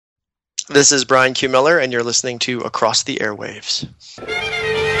This is Brian Q. Miller, and you're listening to Across the Airwaves.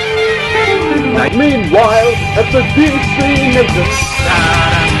 Meanwhile, at the DC Nation.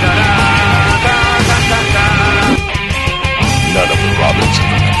 None of the Robins have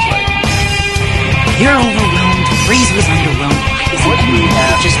been played. You're overwhelmed. Freeze was underwhelmed. What we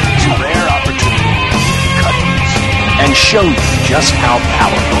have just a rare opportunity to cut these and show you just how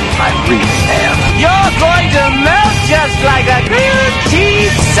powerful I really am. You're going to melt just like a grilled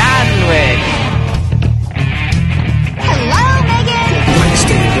cheese sandwich. Hello, Megan! Brightest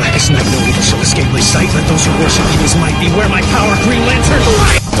day and blackest night, no evil shall escape my sight. Let those who worship me as might beware my power, Green Lantern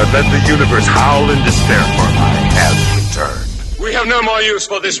light! But let the universe howl in despair, for I have returned. We have no more use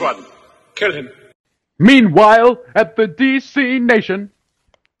for this one. Kill him. Meanwhile, at the DC Nation.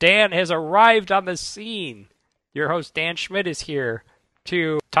 Dan has arrived on the scene. Your host, Dan Schmidt, is here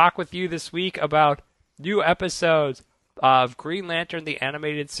to talk with you this week about new episodes of Green Lantern, the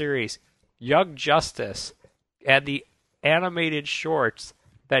animated series, Young Justice, and the animated shorts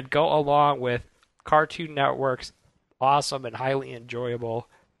that go along with Cartoon Network's awesome and highly enjoyable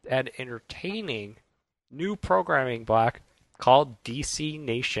and entertaining new programming block called DC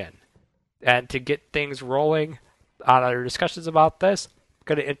Nation. And to get things rolling on our discussions about this, I'm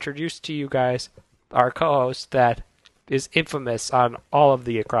going to introduce to you guys our co-host that is infamous on all of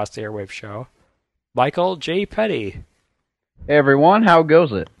the Across the Airwaves show, Michael J. Petty. Hey everyone, how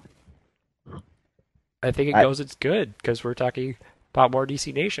goes it? I think it's good, because we're talking about more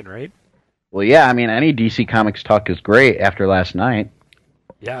DC Nation, right? Well, yeah, I mean, any DC Comics talk is great after last night.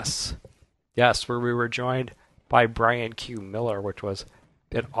 Yes, where we were joined by Brian Q. Miller, which was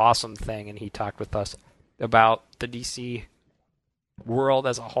an awesome thing, and he talked with us about the DC world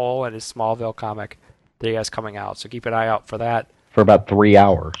as a whole and his Smallville comic that he has coming out. So keep an eye out for that. For about 3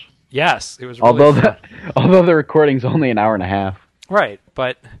 hours. Yes, it was really fun. Although the recording's only an hour and a half. Right,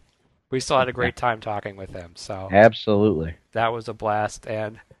 but we still had a great time talking with him. So absolutely. That was a blast,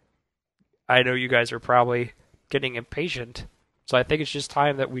 and I know you guys are probably getting impatient, so I think it's just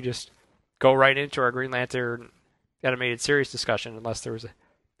time that we just go right into our Green Lantern animated series discussion, unless there was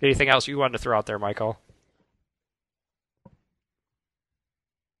anything else you wanted to throw out there, Michael.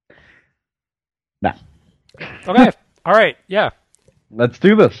 No. Okay. All right. Yeah. Let's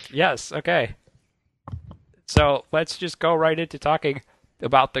do this. Yes. Okay. So let's just go right into talking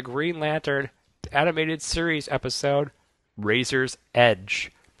about the Green Lantern animated series episode, Razor's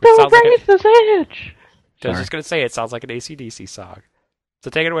Edge. Razor's Edge! I was just going to say, it sounds like an AC/DC song.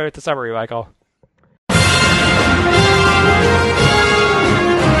 So take it away with the summary, Michael.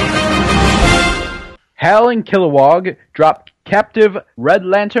 Hal and Kilowog drop captive Red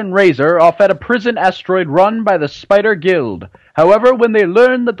Lantern Razor off at a prison asteroid run by the Spider Guild. However, when they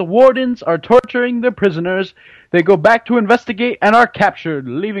learn that the Wardens are torturing their prisoners, they go back to investigate and are captured,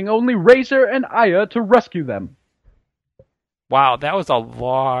 leaving only Razor and Aya to rescue them. Wow, that was a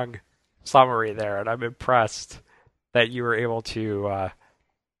long summary there, and I'm impressed that you were able to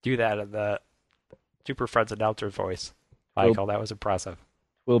do that in the Superfriends announcer's voice. Michael, that was impressive.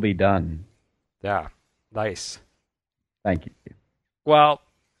 Will be done. Yeah, nice. Thank you. Well,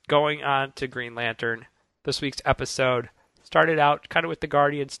 going on to Green Lantern, this week's episode started out kind of with the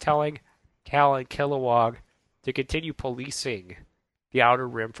Guardians telling Hal and Kilowog to continue policing the Outer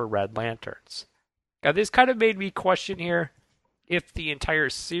Rim for Red Lanterns. Now, this kind of made me question here if the entire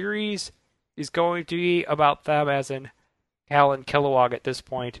series is going to be about them, as in Hal and Kilowog at this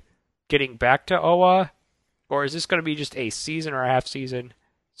point, getting back to Oa, or is this going to be just a season or a half-season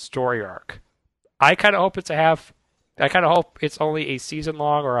story arc? I kind of hope it's only a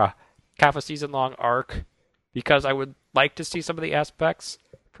season-long or a half-a-season-long arc, because I would like to see some of the aspects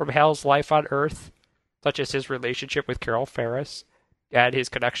from Hal's life on Earth, such as his relationship with Carol Ferris and his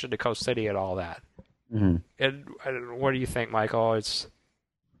connection to Coast City and all that. Mm-hmm. And what do you think, Michael? Is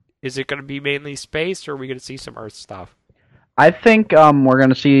it going to be mainly space, or are we going to see some Earth stuff? I think we're going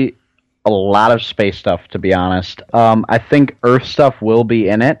to see a lot of space stuff, to be honest. I think Earth stuff will be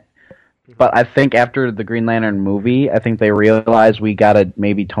in it, but I think after the Green Lantern movie, I think they realized we got to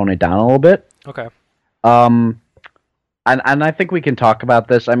maybe tone it down a little bit. Okay. And I think we can talk about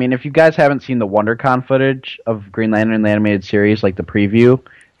this. I mean, if you guys haven't seen the WonderCon footage of Green Lantern, the animated series, like the preview,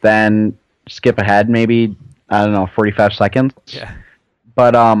 then skip ahead maybe, 45 seconds. Yeah.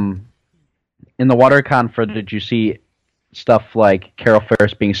 But in the WonderCon footage, you see stuff like Carol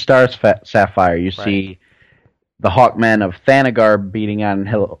Ferris being Star Sapphire. You see the Hawkmen of Thanagar beating on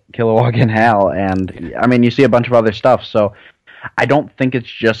Kilowog and Hal, and I mean, you see a bunch of other stuff. So I don't think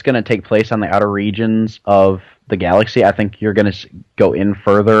it's just going to take place on the outer regions of the galaxy. I think you're going to go in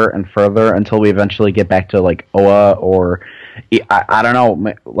further and further until we eventually get back to like Oa or I don't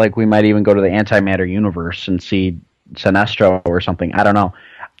know. Like, we might even go to the antimatter universe and see Sinestro or something. I don't know.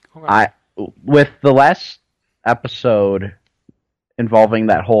 Okay. With the last episode involving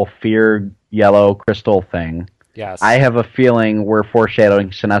that whole fear yellow crystal thing, Yes. I have a feeling we're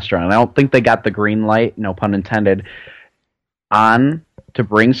foreshadowing Sinestro. And I don't think they got the green light, no pun intended, on to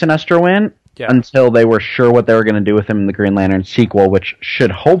bring Sinestro in until they were sure what they were going to do with him in the Green Lantern sequel, which should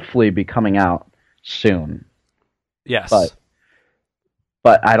hopefully be coming out soon. Yes.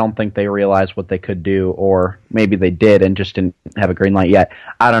 But I don't think they realized what they could do, or maybe they did and just didn't have a green light yet.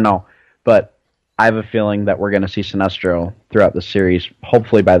 I don't know. But I have a feeling that we're going to see Sinestro throughout the series,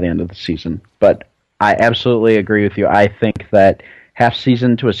 hopefully by the end of the season. But I absolutely agree with you. I think that half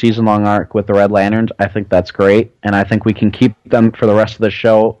season to a season-long arc with the Red Lanterns, I think that's great. And I think we can keep them for the rest of the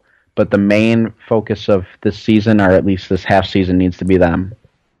show. But the main focus of this season, or at least this half season, needs to be them.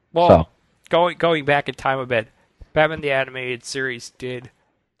 Well, going back in time a bit, Batman the Animated Series did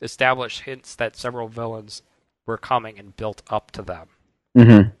establish hints that several villains were coming and built up to them.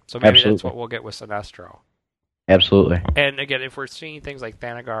 Mm-hmm. So maybe Absolutely. that's what we'll get with Sinestro. Absolutely. And again, if we're seeing things like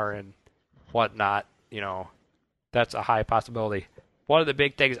Thanagar and whatnot, that's a high possibility. One of the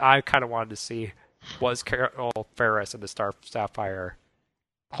big things I kind of wanted to see was Carol Ferris and the Star Sapphire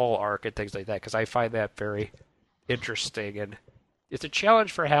whole arc and things like that, because I find that very interesting, and it's a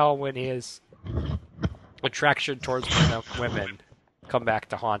challenge for Hal when his attraction towards women come back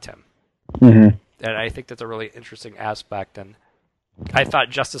to haunt him. Mm-hmm. And I think that's a really interesting aspect, and I thought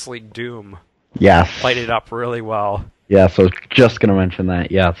Justice League Doom played it up really well. Yeah, so just going to mention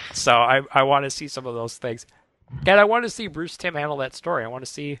that, yes. So I want to see some of those things. And I want to see Bruce Timm handle that story. I want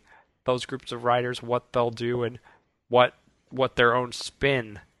to see those groups of writers, what they'll do and what their own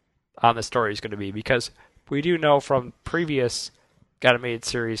spin on the story is going to be. Because we do know from previous animated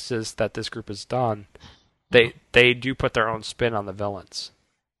series that this group has done, they do put their own spin on the villains.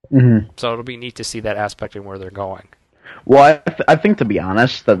 Mm-hmm. So it'll be neat to see that aspect and where they're going. Well, I think, to be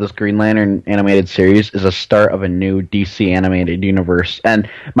honest, that this Green Lantern animated series is a start of a new DC animated universe. And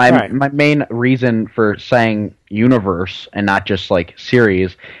my main reason for saying universe and not just like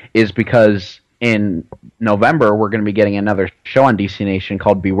series is because in November we're going to be getting another show on DC Nation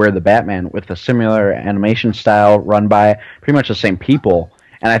called Beware the Batman, with a similar animation style run by pretty much the same people.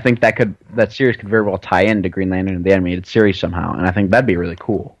 And I think that series could very well tie into Green Lantern and the animated series somehow. And I think that'd be really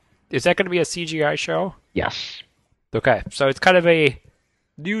cool. Is that going to be a CGI show? Yes. Okay, so it's kind of a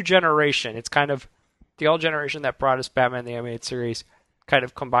new generation. It's kind of the old generation that brought us Batman the Animated Series, kind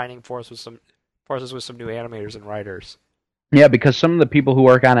of combining forces with some new animators and writers. Yeah, because some of the people who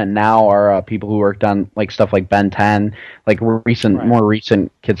work on it now are people who worked on like stuff like Ben 10, like more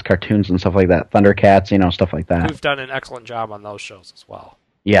recent kids cartoons and stuff like that, Thundercats, stuff like that. Who've done an excellent job on those shows as well.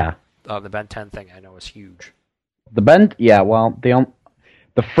 Yeah. The Ben 10 thing I know is huge.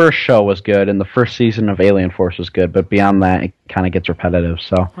 The first show was good, and the first season of Alien Force was good, but beyond that, it kind of gets repetitive.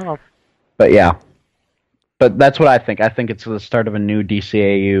 So, But yeah, but that's what I think. I think it's the start of a new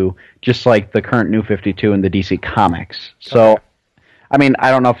DCAU, just like the current New 52 in the DC Comics. So, I mean,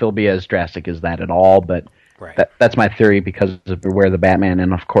 I don't know if it'll be as drastic as that at all, but that's my theory because of Beware the Batman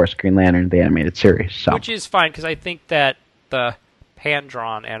and, of course, Green Lantern, the animated series. So. Which is fine, because I think that the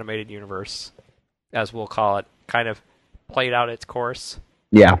hand-drawn animated universe, as we'll call it, kind of played out its course.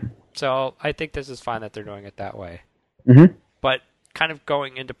 Yeah. So I think this is fine that they're doing it that way. Mm-hmm. But kind of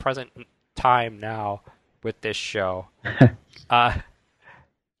going into present time now with this show, Al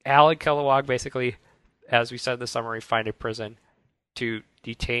and Kilowog basically, as we said in the summary, find a prison to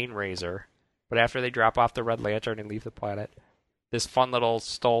detain Razer. But after they drop off the Red Lantern and leave the planet, this fun little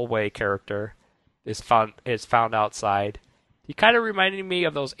stowaway character is found outside. He kind of reminded me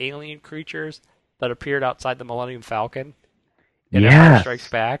of those alien creatures that appeared outside the Millennium Falcon in Empire Strikes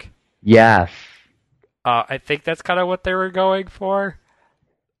Back. Yes. I think that's kind of what they were going for.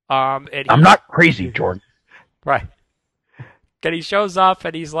 And I'm not crazy, Jordan. Right. And he shows up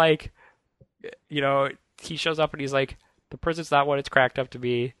and he's like, the prison's not what it's cracked up to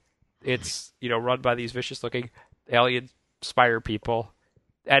be. It's, run by these vicious-looking alien spider people.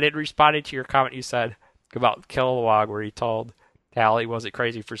 And it responded to your comment you said about Kilowog, where he told Hal he wasn't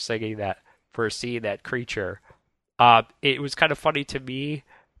crazy for seeing that creature. It was kind of funny to me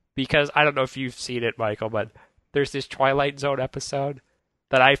because I don't know if you've seen it, Michael, but there's this Twilight Zone episode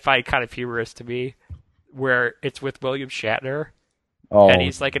that I find kind of humorous to me, where it's with William Shatner, and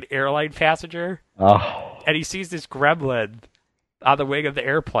he's like an airline passenger, and he sees this gremlin on the wing of the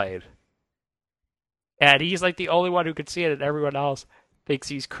airplane, and he's like the only one who can see it, and everyone else thinks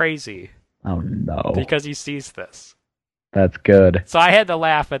he's crazy. Oh no! Because he sees this. That's good. So I had to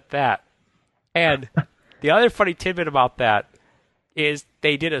laugh at that, and The other funny tidbit about that is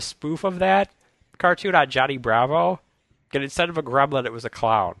they did a spoof of that cartoon on Johnny Bravo, and instead of a gremlin, it was a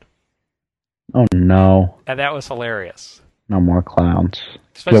clown. Oh no! And that was hilarious. No more clowns.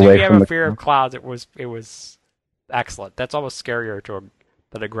 Especially if you have a fear of clowns, it was excellent. That's almost scarier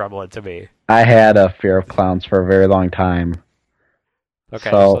than a gremlin to me. I had a fear of clowns for a very long time. Okay,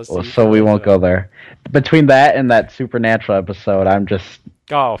 so we won't go there. Between that and that Supernatural episode, I'm just...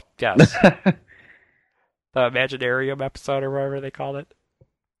 Oh, yes. The Imaginarium episode or whatever they called it.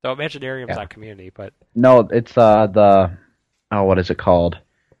 No, Imaginarium's not Community, but... No, it's the... Oh, what is it called?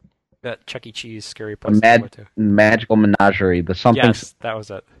 That Chuck E. Cheese scary place to go to. Magical Menagerie. The something... Yes, that was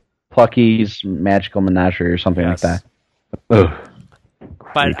it. Plucky's Magical Menagerie or something like that. Ugh.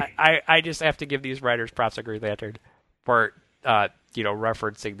 But I just have to give these writers props to Green Lantern for...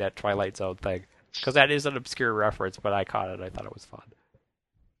 referencing that Twilight Zone thing. Because that is an obscure reference, but I caught it. I thought it was fun.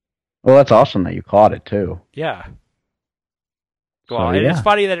 Well, that's awesome that you caught it, too. Yeah. Well, and it's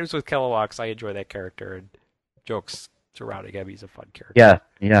funny that it was with Kilowog, because I enjoy that character, and jokes surrounding him. He's a fun character. Yeah,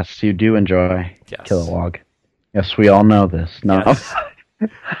 yes, you do enjoy Kilowog. Yes, we all know this. No. Yes.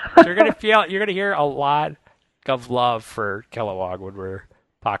 So you're gonna hear a lot of love for Kilowog when we're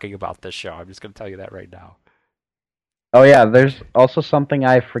talking about this show. I'm just gonna tell you that right now. Oh yeah, there's also something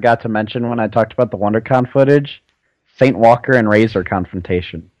I forgot to mention when I talked about the WonderCon footage. Saint Walker and Razer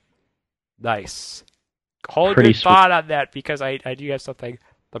confrontation. Nice. Hold your thought on that, because I do have something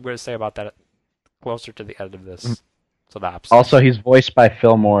I'm going to say about that closer to the end of this synopsis. Also, he's voiced by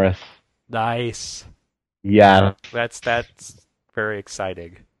Phil Morris. Nice. Yeah. That's very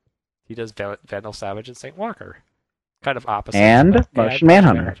exciting. He does Vandal Savage and Saint Walker. Kind of opposite. And Martian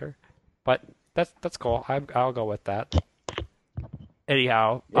Manhunter. But that's cool. I'll go with that.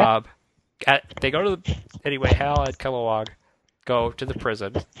 Anyhow, they go to Hal and Kilowog go to the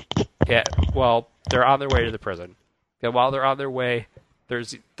prison. Yeah, well, they're on their way to the prison. And while they're on their way,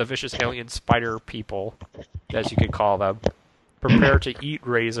 there's the vicious alien spider people, as you could call them, prepare to eat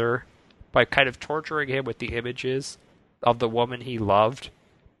Razer by kind of torturing him with the images of the woman he loved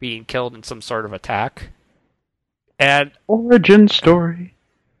being killed in some sort of attack. And origin story.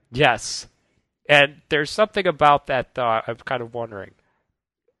 Yes. And there's something about that, though, I'm kind of wondering.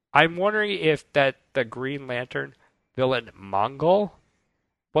 I'm wondering if the Green Lantern villain Mongol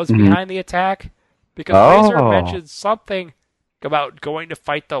was behind the attack, because Razer mentioned something about going to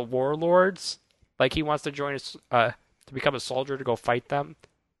fight the warlords, like he wants to join to become a soldier to go fight them,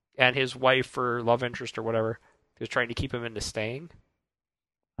 and his wife or love interest or whatever is trying to keep him into staying.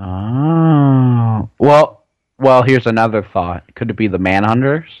 Oh, well, here's another thought. Could it be the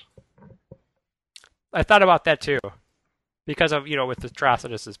Manhunters? I thought about that too, because of with the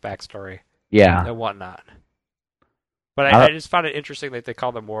Atrocitus' backstory, and whatnot. But I just found it interesting that they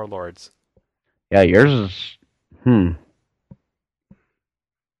call them warlords. Yeah, yours is...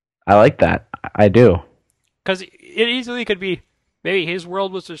 I like that. I do. Because it easily could be, maybe his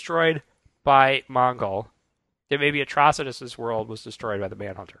world was destroyed by Mongol, and maybe Atrocitus' world was destroyed by the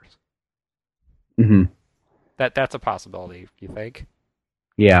Manhunters. Mm-hmm. That's a possibility, you think?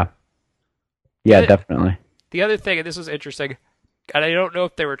 Yeah. Yeah, definitely. The other thing, and this was interesting, and I don't know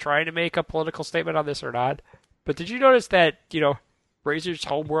if they were trying to make a political statement on this or not, but did you notice that, Razor's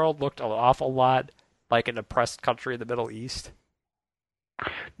homeworld looked an awful lot like an oppressed country in the Middle East?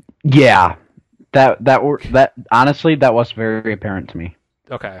 Yeah. That honestly, that was very apparent to me.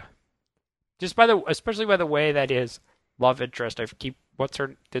 Okay. Especially by the way that his love interest,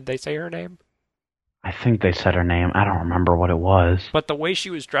 did they say her name? I think they said her name. I don't remember what it was. But the way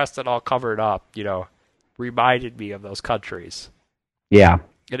she was dressed and all covered up, reminded me of those countries. Yeah.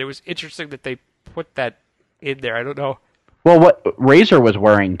 And it was interesting that they put that in there. I don't know. Well, what Razor was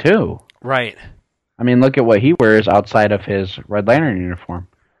wearing, too. Right. I mean, look at what he wears outside of his Red Lantern uniform.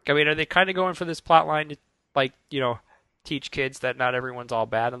 I mean, are they kind of going for this plot line to, teach kids that not everyone's all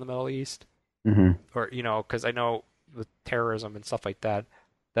bad in the Middle East? Mm-hmm. Or, because I know with terrorism and stuff like that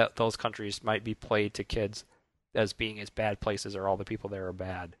those countries might be played to kids as being as bad places, or all the people there are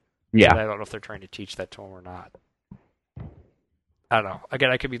bad. Yeah. And I don't know if they're trying to teach that to them or not. I don't know.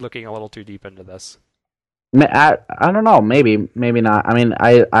 Again, I could be looking a little too deep into this. I don't know. Maybe not. I mean,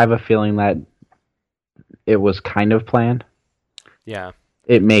 I have a feeling that it was kind of planned. Yeah.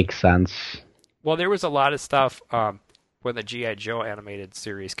 It makes sense. Well, there was a lot of stuff when the G.I. Joe animated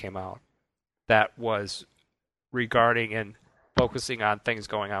series came out that was regarding and focusing on things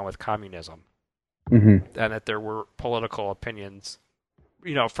going on with communism. Mm-hmm. And that there were political opinions,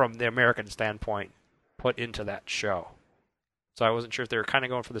 from the American standpoint, put into that show. So I wasn't sure if they were kind of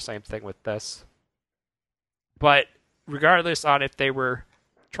going for the same thing with this. But regardless on if they were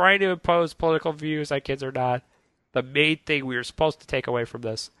trying to impose political views on kids or not, the main thing we were supposed to take away from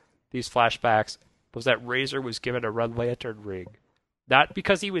these flashbacks, was that Razer was given a Red Lantern ring. Not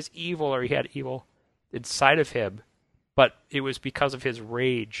because he was evil or he had evil inside of him, but it was because of his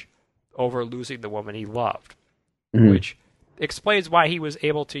rage over losing the woman he loved, which explains why he was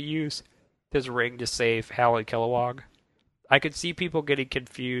able to use his ring to save Hal and Kilowog. I could see people getting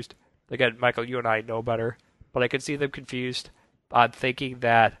confused. Again, Michael, you and I know better, but I could see them confused on thinking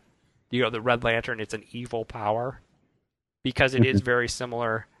that, the Red Lantern is an evil power, because it is very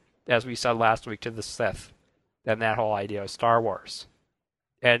similar, as we said last week, to the Sith and that whole idea of Star Wars.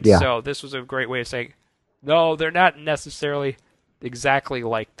 And so this was a great way of saying, no, they're not necessarily exactly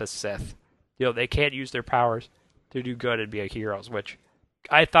like the Sith. They can't use their powers to do good and be heroes, which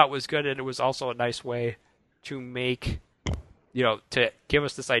I thought was good, and it was also a nice way to make, to give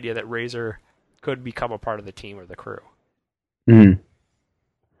us this idea that Razer could become a part of the team or the crew.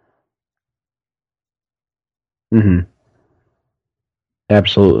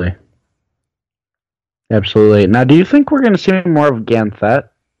 Absolutely. Absolutely. Now, do you think we're going to see more of Ganthet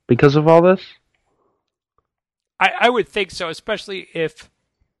because of all this? I would think so, especially if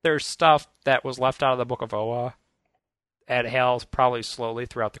there's stuff that was left out of the Book of Oa, and Hal's probably slowly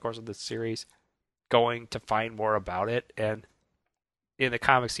throughout the course of this series going to find more about it, and in the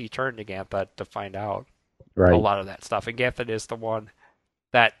comics he turned to Ganthet to find out a lot of that stuff. And Ganthet is the one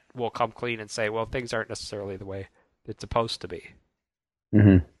that will come clean and say, well, things aren't necessarily the way it's supposed to be.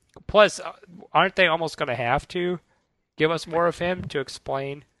 Plus, aren't they almost going to have to give us more of him to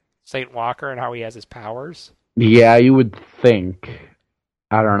explain St. Walker and how he has his powers? Yeah, you would think.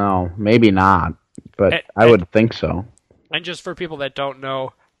 I don't know. Maybe not, but I would think so. And just for people that don't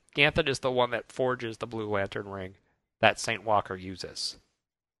know, Ganthet is the one that forges the Blue Lantern ring that St. Walker uses.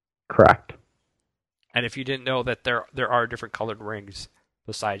 Correct. And if you didn't know that there are different colored rings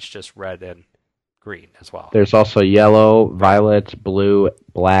besides just red and green as well. There's also yellow, violet, blue,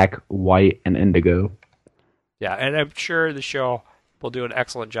 black, white, and indigo. Yeah, and I'm sure the show will do an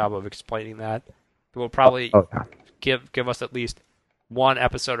excellent job of explaining that. It will probably give us at least one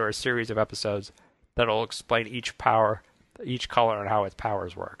episode or a series of episodes that'll explain each power, each color, and how its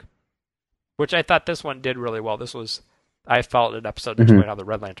powers work. Which I thought this one did really well. This was, I felt, an episode to explain how the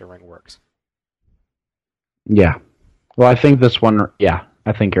Red Lantern ring works. Yeah. Well, I think this one,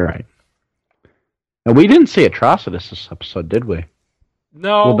 I think you're right. And we didn't see Atrocitus this episode, did we?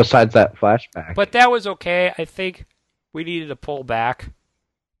 No. Well, besides that flashback. But that was okay. I think we needed to pull back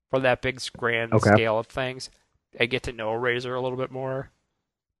from that big grand scale of things. I get to know Razer a little bit more.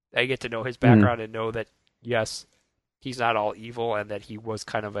 I get to know his background and know that, yes, he's not all evil and that he was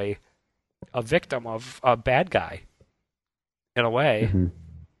kind of a victim of a bad guy, in a way.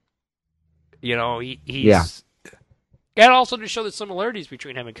 He's... And also to show the similarities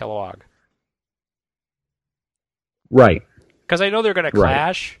between him and Kilowog. Right. Because I know they're going to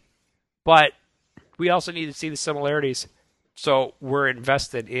clash, but we also need to see the similarities, so we're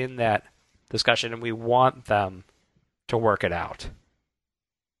invested in that discussion, and we want them to work it out.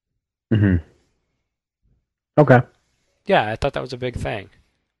 Okay. Yeah, I thought that was a big thing.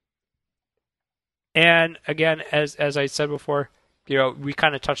 And again, as I said before, we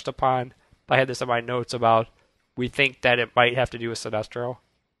kind of touched upon, I had this in my notes about, we think that it might have to do with Sinestro,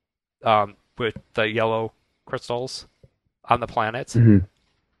 with the yellow crystals on the planets. And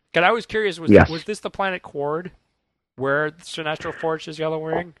I was curious, was this the planet Quord, where Sinestro forged his yellow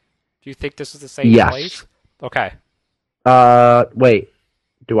ring? Do you think this is the same place? Okay. Wait.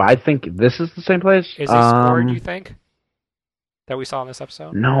 Do I think this is the same place? Is this Quord, you think? That we saw in this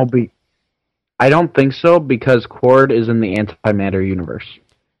episode? No, but I don't think so, because Quord is in the antimatter universe.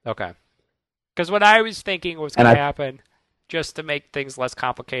 Okay. Because what I was thinking was going to happen, just to make things less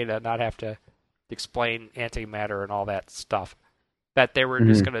complicated and not have to explain antimatter and all that stuff, that they were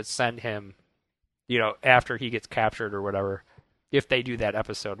just going to send him, after he gets captured or whatever, if they do that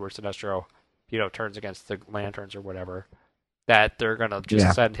episode where Sinestro, turns against the Lanterns or whatever, that they're going to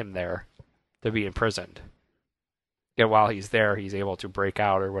just send him there to be imprisoned. And while he's there, he's able to break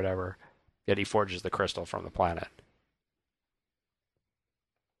out or whatever, and he forges the crystal from the planet.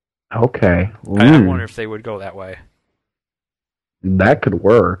 Okay. I wonder if they would go that way. That could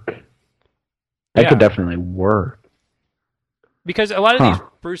work. That could definitely work. Because a lot of these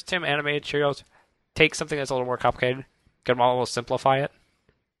Bruce Timm animated shows take something that's a little more complicated, can almost simplify it.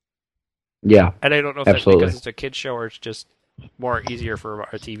 Yeah. And I don't know if that's because it's a kid's show or it's just more easier for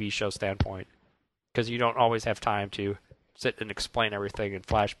a TV show standpoint. Because you don't always have time to sit and explain everything in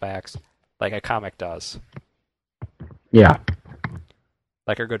flashbacks like a comic does. Yeah.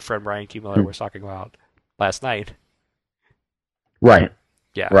 Like our good friend Brian Q. Miller was talking about last night. Right.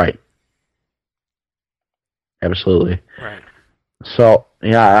 Yeah. Right. Absolutely. Right. So,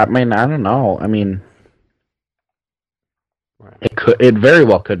 yeah, I mean, I don't know. I mean, Right. it very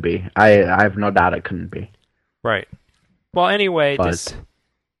well could be. I have no doubt it couldn't be. Right. Well, anyway, But- this...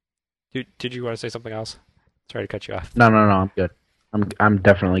 Did you want to say something else? Sorry to cut you off. No, I'm good. I'm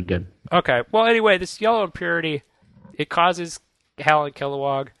definitely good. Okay. Well, anyway, this yellow impurity, it causes Hal and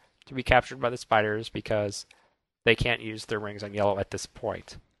Kilowog to be captured by the spiders because they can't use their rings on yellow at this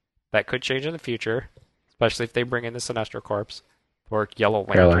point. That could change in the future, especially if they bring in the Sinestro Corps, or Yellow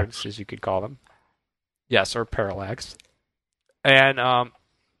Lanterns, Parallax. as you could call them. Yes, or Parallax. And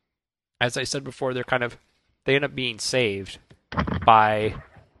as I said before, they end up being saved by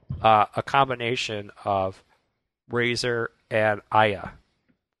a combination of Razer and Aya,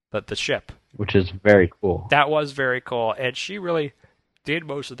 the ship. Which is very cool. That was very cool, and she really did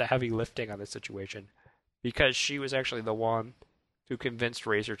most of the heavy lifting on this situation because she was actually the one who convinced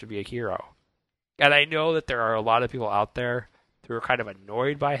Razer to be a hero. And I know that there are a lot of people out there who are kind of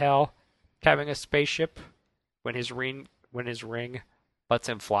annoyed by Hal having a spaceship when his ring lets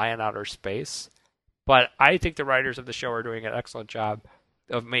him fly in outer space. But I think the writers of the show are doing an excellent job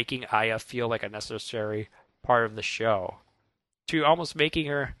of making Aya feel like a necessary part of the show, to almost making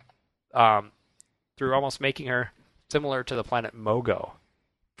her similar to the planet Mogo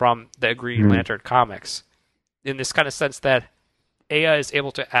from the Green Lantern comics, in this kind of sense that Aya is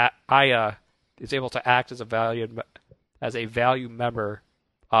able to act as a value member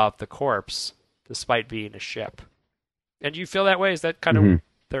of the Corps, despite being a ship. And do you feel that way? Is that kind of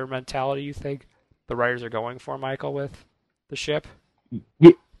their mentality, you think the writers are going for, Michael, with the ship?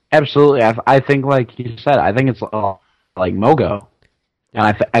 Yeah, absolutely. I think, like you said, I think it's like Mogo,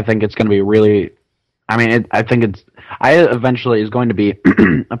 and I think it's going to be really. I mean, Aya eventually is going to be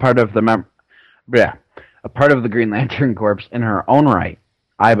a part of the a part of the Green Lantern Corps in her own right.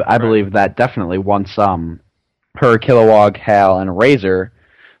 I believe that definitely once her, Kilowog, Hal, and Razer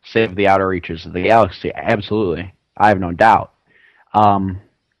save the outer reaches of the galaxy. Absolutely, I have no doubt.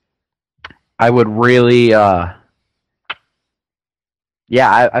 I would really.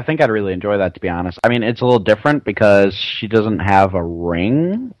 Yeah, I think I'd really enjoy that, to be honest. I mean, it's a little different because she doesn't have a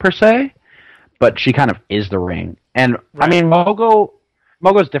ring, per se, but she kind of is the ring. And, I mean,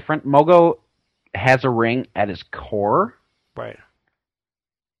 Mogo's different. Mogo has a ring at his core. Right.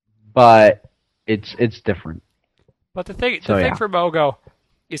 But it's different. But the thing for Mogo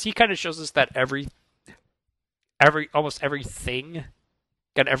is he kind of shows us that almost everything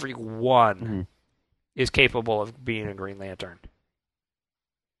and everyone is capable of being a Green Lantern.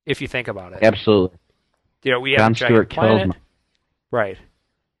 If you think about it. Absolutely. You know, we have a giant planet. Right.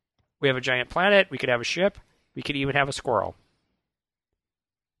 We have a giant planet. We could have a ship. We could even have a squirrel.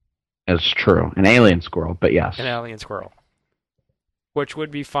 It's true. An alien squirrel, but yes. An alien squirrel. Which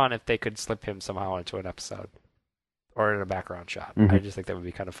would be fun if they could slip him somehow into an episode. Or in a background shot. I just think that would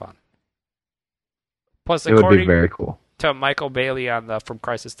be kind of fun. Plus, it would be very cool. To Michael Bailey on the From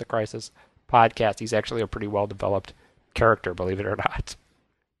Crisis to Crisis podcast, he's actually a pretty well-developed character, believe it or not.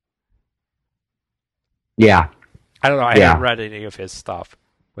 Yeah. I don't know. I haven't read any of his stuff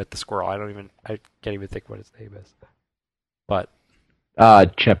with the squirrel. I can't even think what his name is. But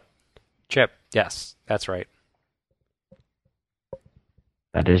Chip. Chip. Yes, that's right.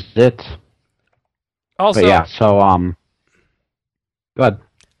 That is it. Also, but yeah. So go ahead.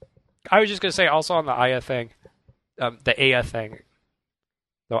 I was just gonna say also on the Aya thing, the Aya thing.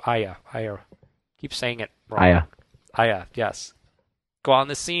 No, Aya. Keep saying it wrong. Aya. Yes. Go on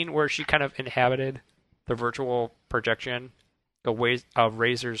the scene where she kind of inhabited the virtual projection of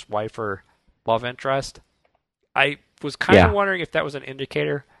Razor's wife or love interest. I was kind of wondering if that was an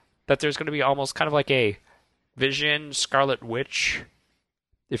indicator that there's going to be almost kind of like a Vision, Scarlet Witch,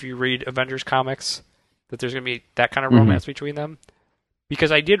 if you read Avengers comics, that there's going to be that kind of romance between them.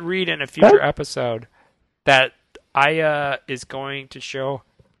 Because I did read in a future episode that Aya is going to show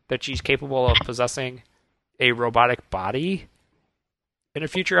that she's capable of possessing a robotic body in a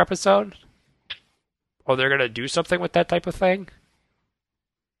future episode. Oh, they're going to do something with that type of thing?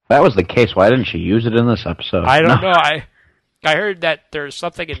 If that was the case, why didn't she use it in this episode? I don't know. I heard that there's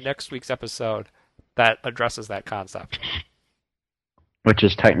something in next week's episode that addresses that concept. Which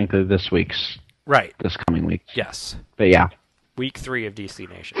is technically this week's. Right. This coming week. Yes. But yeah. Week 3 of DC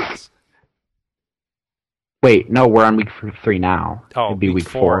Nations. Wait, no, we're on week 3 now. Oh, it'd be week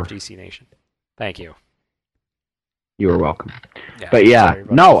 4 of DC Nation. Thank you. You were welcome. Yeah, but yeah,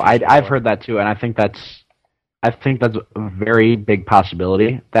 no, I've heard that too, and I think that's a very big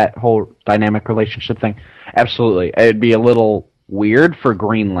possibility, that whole dynamic relationship thing. Absolutely. It'd be a little weird for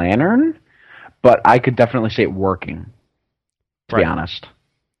Green Lantern, but I could definitely see it working, to be honest.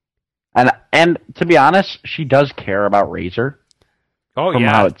 And to be honest, she does care about Razer. Oh, from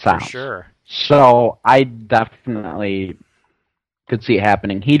yeah, how it sounds. for sure. So I definitely could see it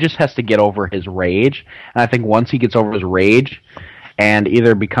happening. He just has to get over his rage, and I think once he gets over his rage, and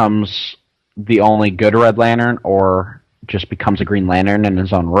either becomes the only good Red Lantern or just becomes a Green Lantern in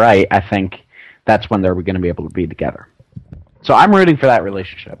his own right, I think that's when they're going to be able to be together. So I'm rooting for that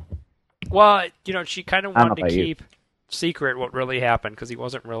relationship. Well, she kind of I don't wanted know to about you. keep secret what really happened because he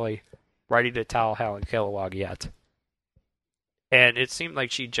wasn't really ready to tell Helen Kilowog yet. And it seemed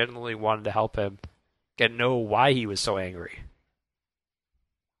like she genuinely wanted to help him and know why he was so angry.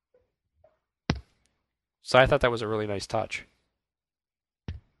 So I thought that was a really nice touch.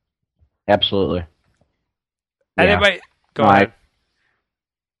 Absolutely. And Yeah. it might... Go No, ahead.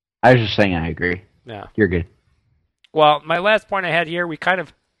 I was just saying I agree. Yeah. You're good. Well, my last point I had here, we kind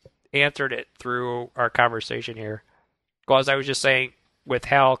of answered it through our conversation here. Because I was just saying, with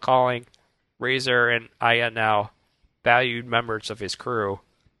Hal calling Razer and Aya now valued members of his crew,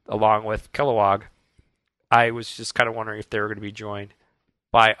 along with Kilowog, I was just kind of wondering if they were going to be joined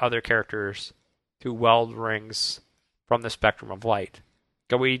by other characters to weld rings from the spectrum of light.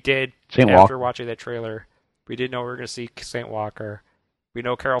 Because we did, after watching that trailer, we did know we were going to see St. Walker. We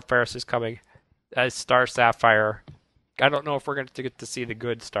know Carol Ferris is coming as Star Sapphire. I don't know if we're going to get to see the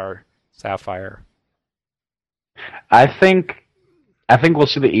good Star Sapphire. I think we'll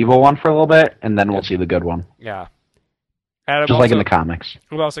see the evil one for a little bit, and then we'll see the good one. Yeah. And Just like in the comics.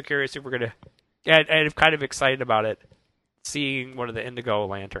 I'm also curious if we're going to... And I'm kind of excited about it, seeing one of the Indigo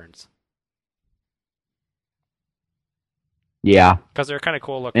Lanterns. Yeah. Because they're kind of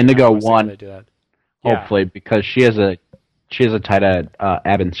cool looking. Indigo They 1, do that. hopefully, because she has a tight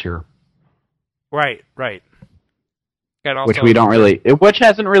Abensir. Right. And also, Which we don't really... Which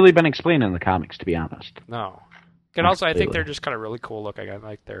hasn't really been explained in the comics, to be honest. No. And also, I think they're just kind of really cool looking. I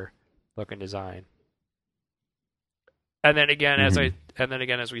like their look and design. And then again,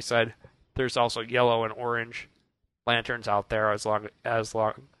 as we said, there's also yellow and orange lanterns out there, as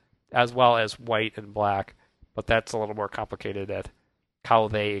well as white and black. But that's a little more complicated at how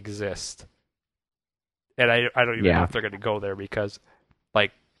they exist. And I don't even know if they're going to go there because,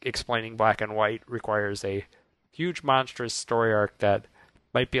 like, explaining black and white requires a huge, monstrous story arc that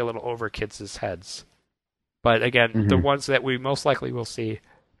might be a little over kids' heads. But again, the ones that we most likely will see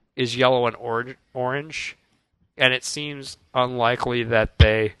is yellow and orange, and it seems unlikely that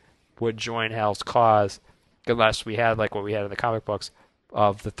they would join Hal's cause unless we had, like what we had in the comic books,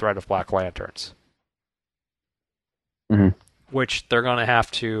 of the threat of Black Lanterns. Mm-hmm. Which they're going to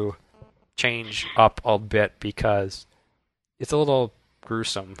have to change up a bit because it's a little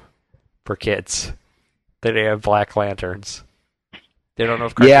gruesome for kids that they have Black Lanterns. They don't know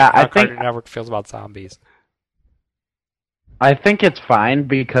if Cartoon Network feels about zombies. I think it's fine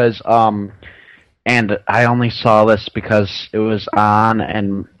because, and I only saw this because it was on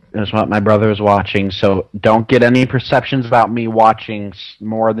and it was what my brother was watching, so don't get any perceptions about me watching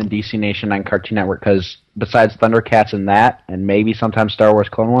more than DC Nation on Cartoon Network, because besides Thundercats and that, and maybe sometimes Star Wars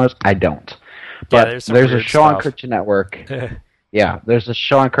Clone Wars, I don't. But there's a show on Cartoon Network. Yeah, there's a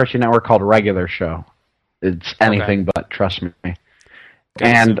show on Cartoon Network called Regular Show. It's anything but, trust me.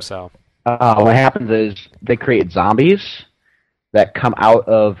 And what happens is they create zombies that come out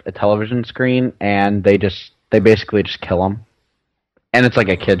of a television screen, and they basically just kill them. And it's like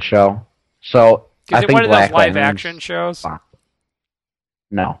a kid show. So I think one of those live action shows?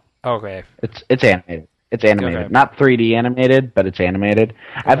 No. Okay. It's animated. It's animated. Okay. Not 3D animated, but it's animated.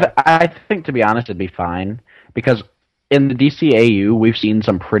 Okay. I think, to be honest, it'd be fine. Because in the DCAU, we've seen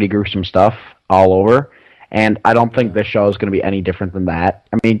some pretty gruesome stuff all over. And I don't think this show is going to be any different than that.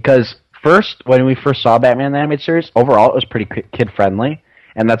 I mean, because when we first saw Batman the Animated Series, overall it was pretty kid-friendly.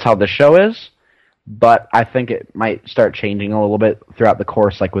 And that's how this show is. But I think it might start changing a little bit throughout the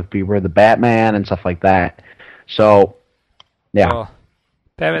course, like with Beware the Batman and stuff like that. So, yeah. Well,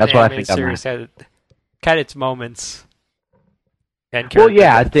 Batman the Animated Series had its moments. Well,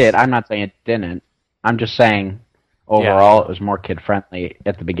 yeah, it did. I'm not saying it didn't. I'm just saying, overall, it was more kid-friendly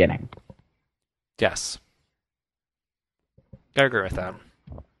at the beginning. Yes. I agree with that.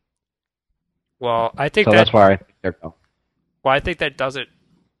 Well, I think that's why I think they're going. Well, I think that does it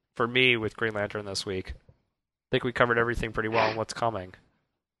for me with Green Lantern this week. I think we covered everything pretty well on what's coming.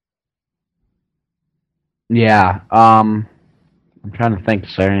 Yeah. I'm trying to think.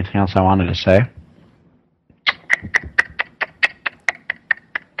 Is there anything else I wanted to say?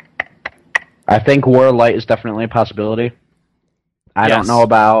 I think War of Light is definitely a possibility. I don't know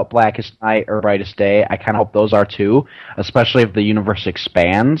about Blackest Night or Brightest Day. I kind of hope those are too, especially if the universe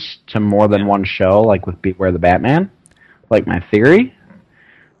expands to more than one show, like with Beware the Batman. Like my theory.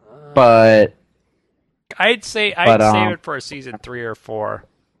 but I'd save it for a season 3 or 4.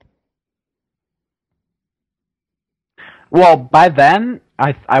 Well, by then,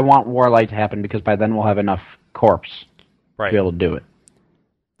 I want Warlight to happen because by then we'll have enough corpse to be able to do it.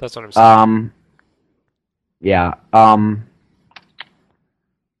 That's what I'm saying. Yeah.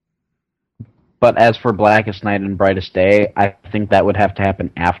 But as for Blackest Night and Brightest Day, I think that would have to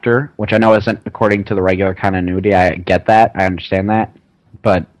happen after, which I know isn't according to the regular continuity. I get that. I understand that.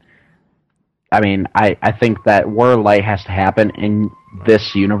 But, I mean, I think that Warlight has to happen in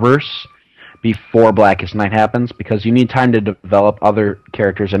this universe before Blackest Night happens, because you need time to develop other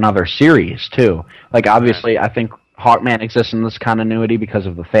characters in other series, too. Like, obviously, I think Hawkman exists in this continuity because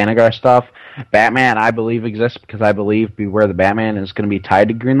of the Thanagar stuff. Batman, I believe, exists because I believe Beware the Batman is going to be tied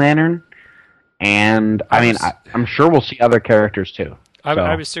to Green Lantern. And, I mean, I'm sure we'll see other characters, too.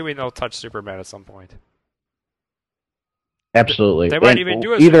 I'm assuming they'll touch Superman at some point. Absolutely. They might even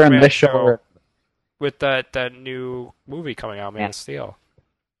do a either Superman in this show with that new movie coming out, Man of Steel.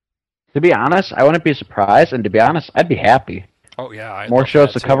 To be honest, I wouldn't be surprised, and to be honest, I'd be happy. Oh yeah, more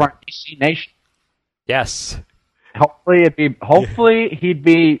shows to cover on DC Nation. Yes. Hopefully he'd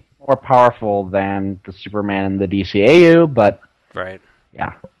be more powerful than the Superman in the DCAU, but right.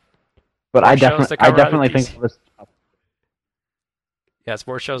 Yeah. But I definitely think this. Yes,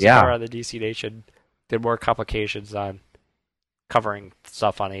 more shows to cover on the DC Nation. Did more complications on covering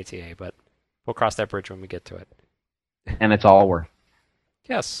stuff on ATA, but we'll cross that bridge when we get to it. And it's all worth.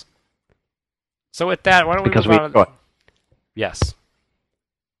 Yes. So with that, why don't we move on? Yes.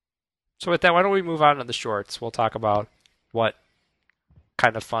 So with that, why don't we move on to the shorts? We'll talk about what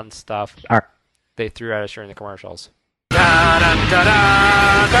kind of fun stuff they threw at us during the commercials.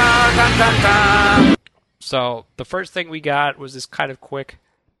 So the first thing we got was this kind of quick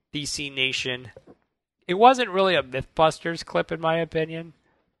DC Nation. It wasn't really a Mythbusters clip, in my opinion.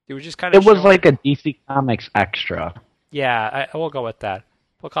 It was just kind of. It was like a DC Comics extra. Yeah, I will go with that.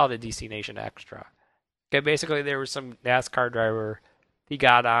 We'll call it a DC Nation extra. Okay, basically there was some NASCAR driver. He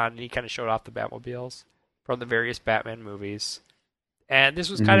got on and he kind of showed off the Batmobiles from the various Batman movies. And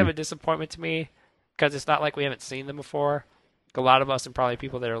this was kind of a disappointment to me because it's not like we haven't seen them before. A lot of us, and probably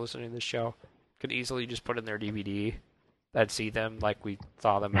people that are listening to this show, could easily just put in their DVD and see them like we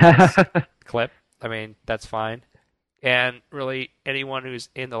saw them in this clip. I mean, that's fine. And really, anyone who's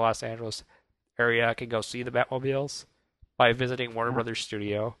in the Los Angeles area can go see the Batmobiles by visiting Warner Brothers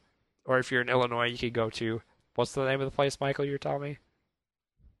Studio. Or if you're in Illinois, you could go to, what's the name of the place, Michael, you're telling me?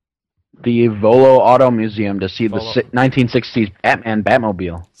 The Volo Auto Museum to see the 1960s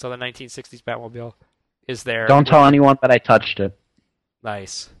Batmobile. So the 1960s Batmobile is there. Don't tell anyone that I touched it.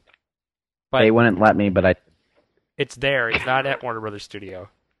 Nice. But they wouldn't let me, but I... It's there. It's not at Warner Brothers Studio.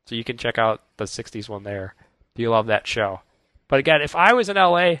 So you can check out the 60s one there. You love that show. But again, if I was in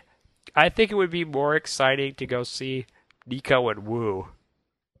LA, I think it would be more exciting to go see Nico and Wu,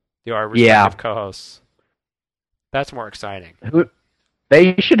 our respective co-hosts. That's more exciting.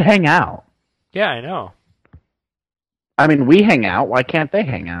 They should hang out. Yeah, I know. I mean, we hang out. Why can't they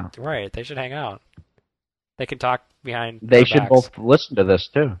hang out? Right, they should hang out. They can talk behind They should backs. both listen to this,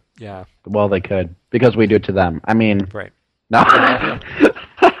 too. Yeah. Well, they could, because we do it to them. I mean... Right. No. I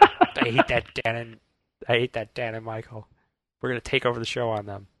hate that Dan and Michael. We're going to take over the show on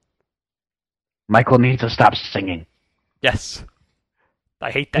them. Michael needs to stop singing. Yes.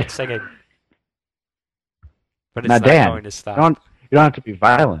 I hate that singing. But it's now, not Dan, going to stop. You don't have to be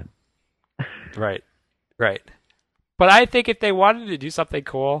violent. Right. But I think if they wanted to do something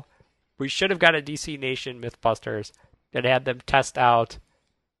cool, we should have got a DC Nation Mythbusters and had them test out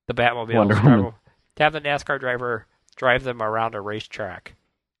the Batmobile. To have the NASCAR driver drive them around a racetrack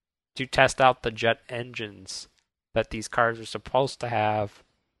to test out the jet engines that these cars are supposed to have,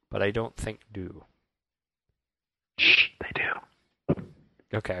 but I don't think do. Shh, they do.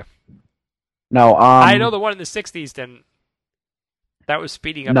 Okay. No, I know the one in the 60s didn't. That was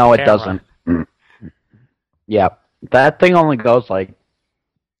speeding up. No, the it doesn't. Yeah, that thing only goes like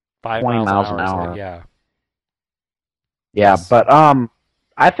 5 20 miles an hour. hour. Yeah. Yeah, but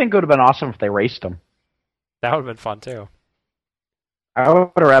I think it would have been awesome if they raced them. That would have been fun too. I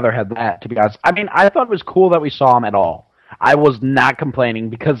would have rather had that, to be honest. I mean, I thought it was cool that we saw them at all. I was not complaining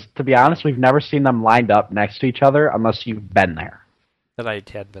because, to be honest, we've never seen them lined up next to each other unless you've been there. That I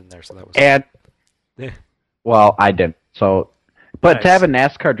had been there, so that was. And well, I didn't. So, but nice. To have a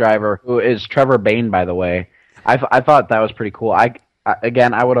NASCAR driver who is Trevor Bain, by the way, I thought that was pretty cool. I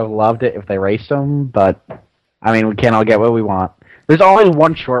would have loved it if they raced him, but I mean, we can't all get what we want. There's always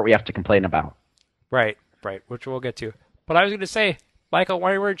one short we have to complain about. Right, which we'll get to. But I was going to say, Michael,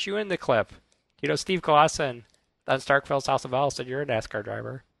 why weren't you in the clip? You know, Steve Clausen on Starkville's House of L said you're a NASCAR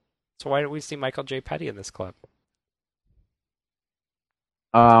driver. So why don't we see Michael J. Petty in this clip?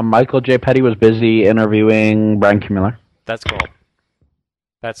 Michael J. Petty was busy interviewing Brian Kimmerer. That's cool.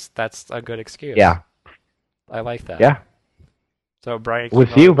 That's a good excuse. Yeah. I like that. Yeah. So Brian With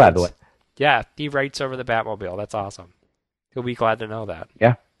Kimmerer you, by the way. Yeah, he writes over the Batmobile. That's awesome. He'll be glad to know that.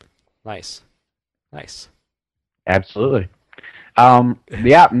 Yeah. Nice. Absolutely.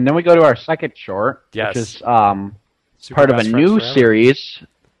 Yeah, and then we go to our second short, Yes. which is Super part of a Best Friends new Forever. series.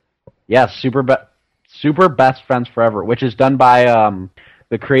 Yes, Super Best Friends Forever, which is done by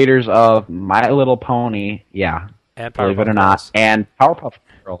the creators of My Little Pony, And believe it Powerpuff or not, Girls. and Powerpuff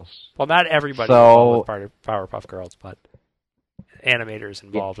Girls. Well, not everybody So- involved with part of Powerpuff Girls, but animators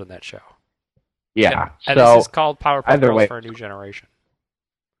involved in that show. Yeah, And so this is called Powerpuff either Girls way- for a New Generation.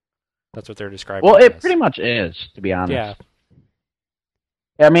 That's what they're describing. well, it as. pretty much is, to be honest.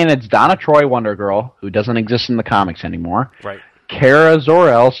 Yeah. I mean, it's Donna Troy, Wonder Girl, who doesn't exist in the comics anymore. Right. Kara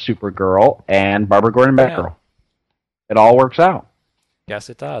Zor-El, Supergirl, and Barbara Gordon, Batgirl. It all works out. Yes,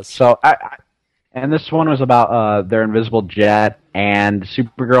 it does. So, and this one was about their invisible jet, and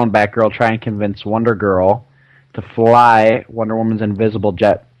Supergirl and Batgirl try and convince Wonder Girl to fly Wonder Woman's invisible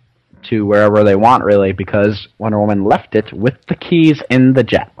jet to wherever they want, really, because Wonder Woman left it with the keys in the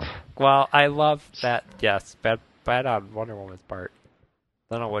jet. Well, I love that. Yes, bad on Wonder Woman's part.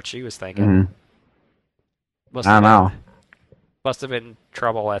 I don't know what she was thinking. Mm-hmm. Must I have don't know. been- Must have been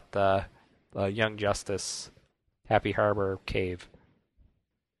trouble at the Young Justice Happy Harbor cave.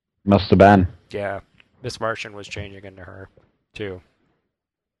 Must have been. Yeah, Miss Martian was changing into her too,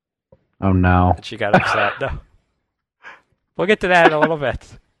 Oh, no. and she got upset. No, we'll get to that in a little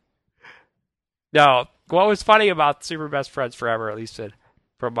bit. No, what was funny about Super Best Friends Forever, at least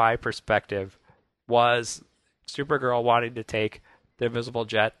from my perspective, was Supergirl wanting to take the invisible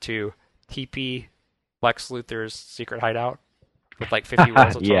jet to TP Lex Luthor's secret hideout with like 50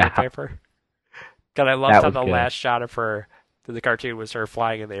 rolls of Yeah. toilet paper. And I loved That how was the good. last shot of her to the cartoon was her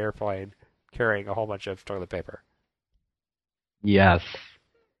flying in the airplane carrying a whole bunch of toilet paper. Yes.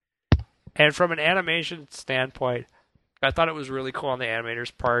 And from an animation standpoint, I thought it was really cool on the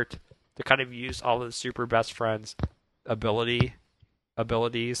animator's part to kind of use all of the Super Best Friends abilities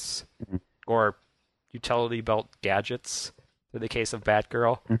or utility belt gadgets in the case of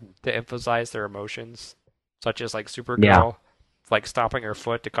Batgirl to emphasize their emotions, such as like Supergirl, like stomping her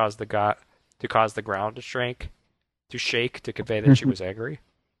foot to cause the ground to shake to convey that she was angry.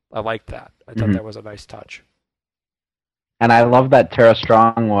 I liked that. I thought that was a nice touch. And I love that Tara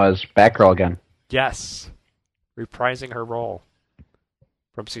Strong was Batgirl again. Yes, reprising her role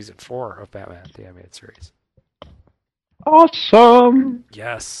from season 4 of Batman the Animated Series. Awesome!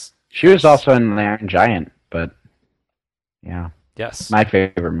 Yes. She was also in The Iron Giant, but yeah. Yes. My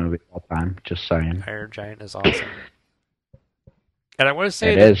favorite movie of all time, just saying. Iron Giant is awesome. And I want to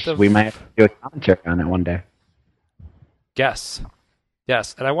say It that is. We might have to do a commentary on it one day. Yes.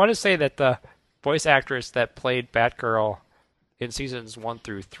 Yes. And I want to say that the voice actress that played Batgirl in seasons 1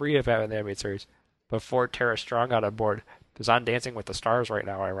 through 3 of Batman the Animated Series before Tara Strong got on board is on Dancing with the Stars right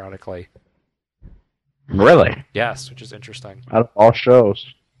now, ironically. Really? Yes, which is interesting. Out of all shows.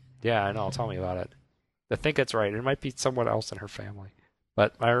 Yeah, I know. Tell me about it. I think it's right. It might be someone else in her family.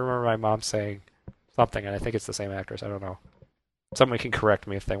 But I remember my mom saying something, and I think it's the same actress. I don't know. Someone can correct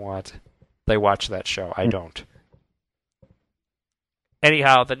me if they want. They watch that show. I don't.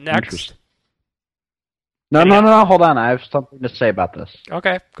 Anyhow, the next... Interesting. No, hold on. I have something to say about this.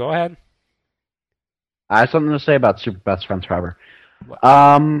 Okay, go ahead. I have something to say about Super Best Friends Forever.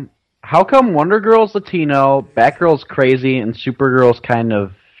 How come Wonder Girl's Latino, Batgirl's crazy, and Supergirl's kind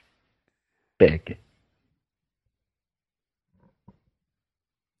of big?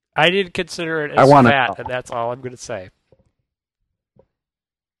 I didn't consider it I as wanna fat, know. and that's all I'm going to say.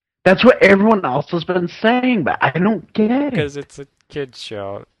 That's what everyone else has been saying, but I don't get it. Because it's a kid's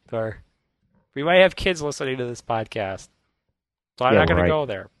show. Or we might have kids listening to this podcast. So I'm Yeah, not going right. to go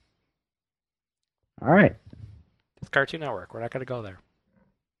there. All right. It's Cartoon Network. We're not going to go there.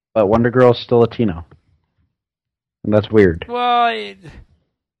 But Wonder Girl's still Latino. And that's weird. Well,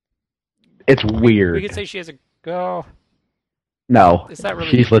 It's weird. we could say she has a... Oh, No, Is that really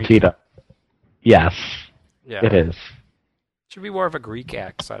she's Greek? Latino. Yes, yeah. it is. Should be more of a Greek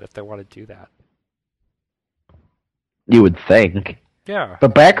accent if they want to do that. You would think. Yeah.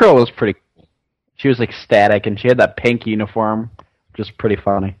 But Batgirl was pretty cool. She was ecstatic, and she had that pink uniform, which is pretty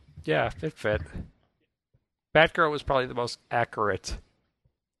funny. Yeah, it fit. Batgirl was probably the most accurate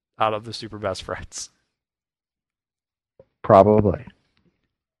out of the Super Best Friends. Probably.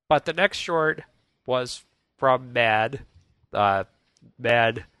 But the next short was from Mad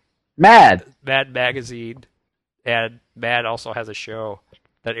Mad. Magazine, and Mad also has a show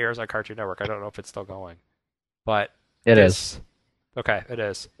that airs on Cartoon Network. I don't know if it's still going, but It this, is. Okay, it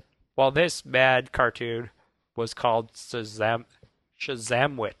is. Well, this mad cartoon was called Shazamwich.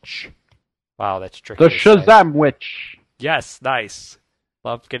 Wow, that's tricky. The to say. Shazamwich. Yes, nice.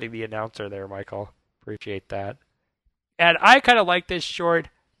 Love getting the announcer there, Michael. Appreciate that. And I kind of like this short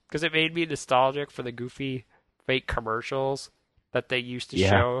because it made me nostalgic for the goofy fake commercials that they used to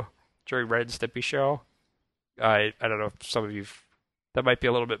show during Red and Stimpy show. I don't know if some of you, that might be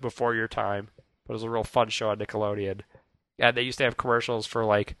a little bit before your time, but it was a real fun show on Nickelodeon. And they used to have commercials for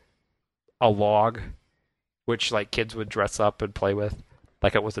like a log, which like kids would dress up and play with,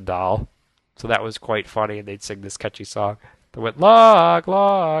 like it was a doll. So that was quite funny, and they'd sing this catchy song that went log,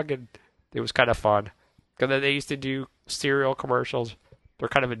 log, and it was kind of fun. And then they used to do cereal commercials. They're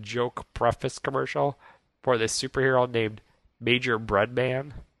kind of a joke preface commercial for this superhero named Major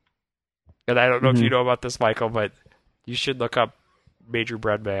Breadman. And I don't know if you know about this, Michael, but you should look up Major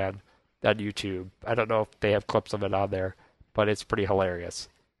Breadman on YouTube. I don't know if they have clips of it on there, but it's pretty hilarious.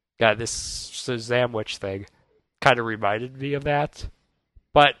 Yeah, this Shazamwich thing kind of reminded me of that.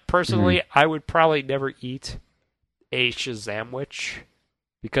 But personally, I would probably never eat a Shazamwich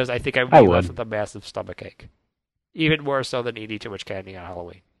because I think I would be left with a massive stomachache. Even more so than eating too much candy on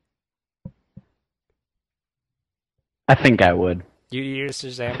Halloween. I think I would. You'd eat a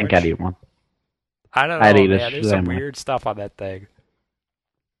Shazamwich? I think I'd eat one. I don't know, I'd eat man. There's some Shazamwich. weird stuff on that thing.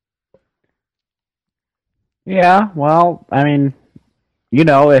 Yeah, well, I mean, you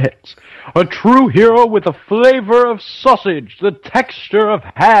know, it's a true hero with the flavor of sausage, the texture of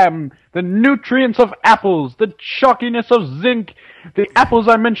ham, the nutrients of apples, the chalkiness of zinc, the apples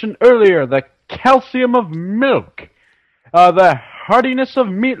I mentioned earlier, the calcium of milk, the hardiness of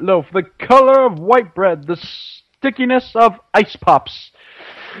meatloaf, the color of white bread, the stickiness of ice pops,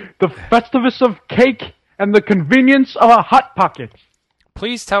 the festivus of cake, and the convenience of a Hot Pocket.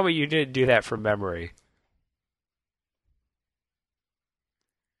 Please tell me you didn't do that from memory.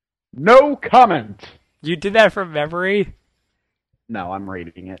 No comment. You did that from memory? No, I'm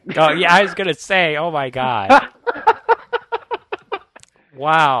reading it. Oh, yeah, I was going to say, oh my god.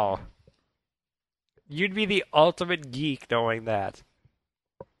 Wow. You'd be the ultimate geek knowing that.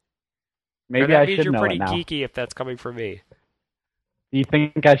 Maybe that I means should you're know pretty it now. geeky if that's coming from me. Do you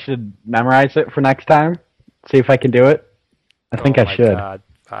think I should memorize it for next time? See if I can do it? I think I should. God.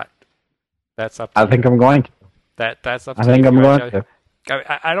 That's up to I you. think I'm going to. That's up to I think you. I'm going to.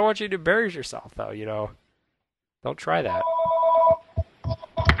 I don't want you to embarrass yourself, though, you know. Don't try that.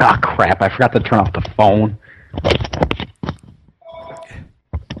 Ah, crap. I forgot to turn off the phone.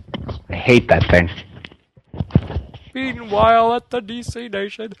 I hate that thing. Meanwhile, at the DC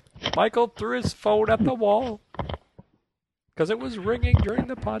Nation, Michael threw his phone at the wall. Because it was ringing during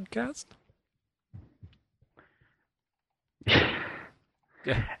the podcast.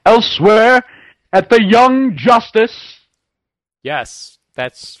 Yeah. Elsewhere, at the Young Justice. Yes,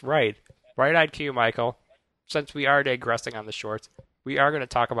 that's right. Right on cue, Michael. Since we are digressing on the shorts, we are going to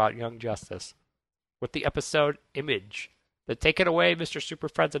talk about Young Justice with the episode Image. Then take it away, Mr.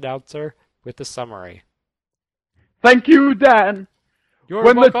 Superfriends announcer, with the summary. Thank you, Dan. You're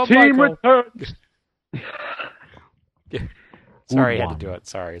when welcome, the team Michael. returns. Sorry, I had to do it.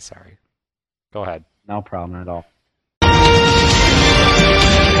 Sorry. Go ahead. No problem at all.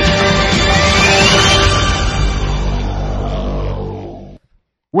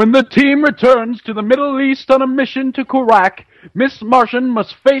 When the team returns to the Middle East on a mission to Iraq, Miss Martian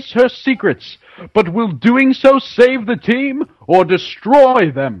must face her secrets. But will doing so save the team or destroy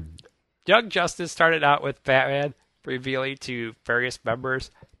them? Young Justice started out with Batman revealing to various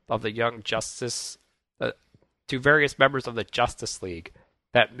members of the Justice League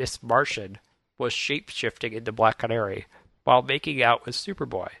that Miss Martian was shape-shifting into Black Canary while making out with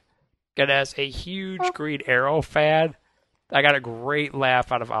Superboy. And as a huge Green Arrow fan, I got a great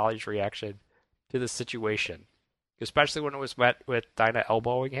laugh out of Ollie's reaction to the situation, especially when it was met with Dinah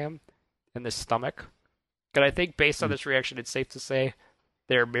elbowing him in the stomach. And I think based on this reaction, it's safe to say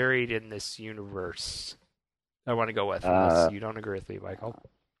they're married in this universe. I want to go with unless you don't agree with me, Michael.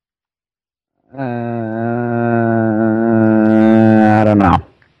 I don't know.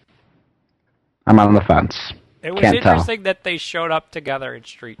 I'm on the fence. It was Can't interesting that they showed up together in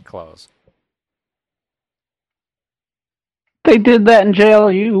street clothes. They did that in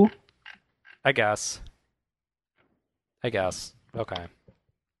JLU. I guess. Okay.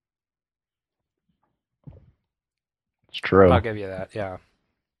 It's true. I'll give you that, yeah.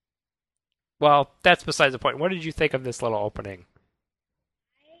 Well, that's besides the point. What did you think of this little opening?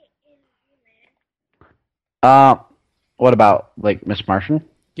 What about, like, Miss Martian?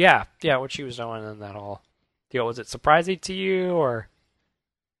 Yeah, what she was doing in that whole deal. Was it surprising to you, or?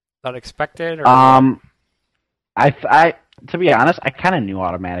 unexpected? Or I to be honest, I kind of knew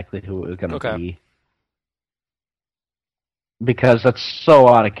automatically who it was going to be. Because that's so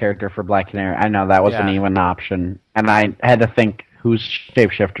out of character for Black Canary. I know that wasn't even an option. And I had to think, who's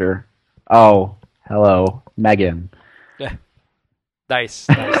shapeshifter? Oh, hello, Megan. Yeah. Nice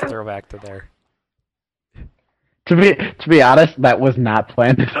throwback to there. To be honest, that was not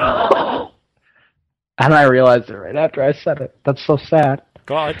planned at all. And I realized it right after I said it. That's so sad.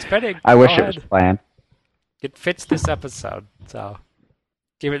 Well, it's fitting. I wish it was planned. It fits this episode, so.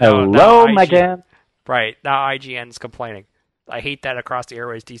 Hello, Megan. Right, now IGN's complaining. I hate that Across the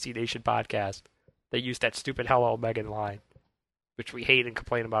Airways DC Nation podcast. They use that stupid "Hello, Megan" line, which we hate and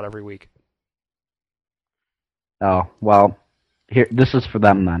complain about every week. Oh, well, here. This is for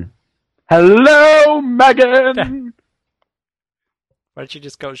them then. Hello, Megan! Why don't you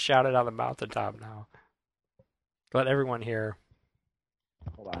just go shout it on the mountaintop now? Let everyone hear.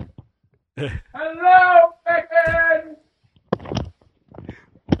 Hold on. Hello, Megan!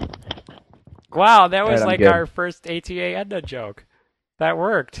 Wow, that was right, like good. our first ATA Edna joke. That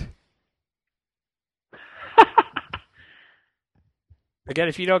worked. Again,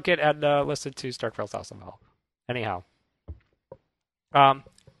 if you don't get Edna, listen to Starkville's House of Hell. Anyhow. From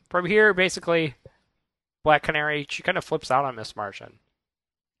here, basically, Black Canary, she kind of flips out on Miss Martian.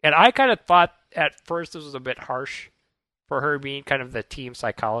 And I kind of thought at first this was a bit harsh for her being kind of the team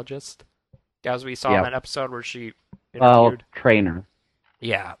psychologist. As we saw in that episode where she interviewed. Trainer.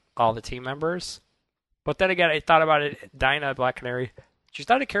 Yeah, all the team members. But then again, I thought about it, Dinah, Black Canary, she's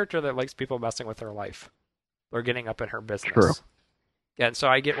not a character that likes people messing with her life. Or getting up in her business. True. Yeah, and so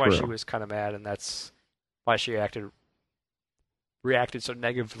I get why she was kind of mad, and that's why she reacted so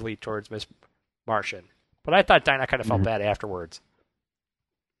negatively towards Miss Martian. But I thought Dinah kind of felt bad afterwards.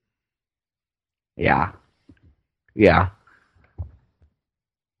 Yeah. Yeah.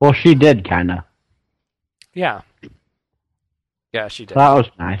 Well, she did, kind of. Yeah. Yeah, she did. That was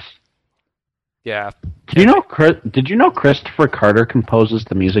nice. Yeah. Did you know Christopher Carter composes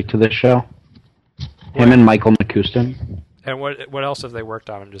the music to this show? Him and Michael McCuston. And what else have they worked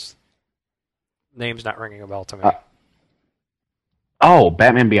on? Just names not ringing a bell to me.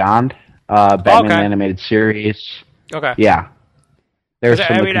 Batman Beyond. Batman Animated Series. Okay. Yeah. There's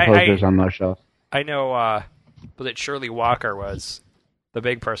some of the composers on those shows. I know that Shirley Walker was the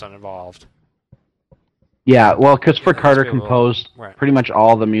big person involved. Yeah, well, Christopher Carter composed pretty much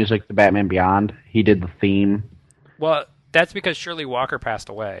all the music to Batman Beyond. He did the theme. Well, that's because Shirley Walker passed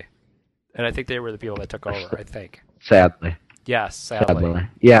away. And I think they were the people that took over, I think. Sadly. Yes, sadly.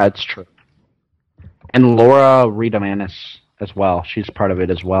 Yeah, it's true. And Laura Reedamanis as well. She's part of it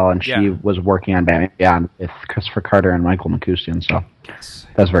as well, and she was working on Batman Beyond with Christopher Carter and Michael McCuston, so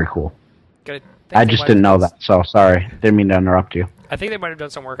that's very cool. I just didn't know that, so sorry. Didn't mean to interrupt you. I think they might have done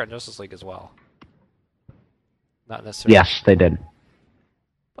some work on Justice League as well. Not necessarily. Yes, they did.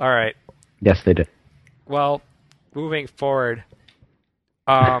 All right. Yes, they did. Well, moving forward,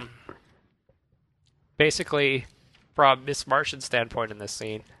 basically, from Miss Martian's standpoint in this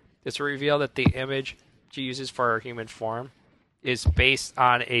scene, it's revealed that the image she uses for her human form is based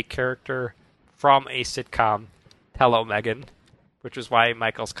on a character from a sitcom, Hello, Megan, which is why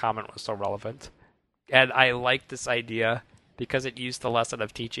Michael's comment was so relevant. And I like this idea because it used the lesson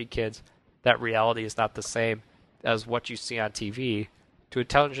of teaching kids that reality is not the same as what you see on TV to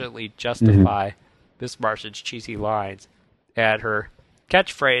intelligently justify Miss Martian's cheesy lines and her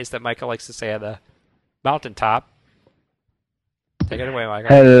catchphrase that Michael likes to say on the mountaintop. Take it away, Michael.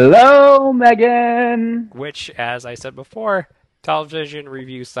 Hello, Megan! Which, as I said before, television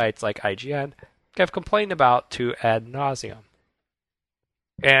review sites like IGN have complained about to ad nauseum.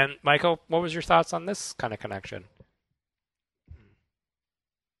 And, Michael, what was your thoughts on this kind of connection?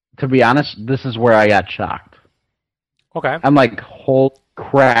 To be honest, this is where I got shocked. Okay. I'm like, holy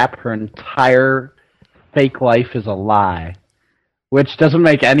crap, her entire fake life is a lie. Which doesn't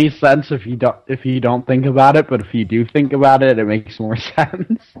make any sense if you don't think about it, but if you do think about it, it makes more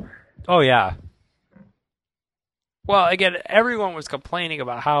sense. Oh, yeah. Well, again, everyone was complaining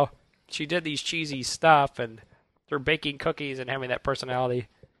about how she did these cheesy stuff and her baking cookies and having that personality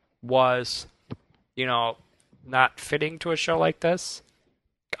was, not fitting to a show like this.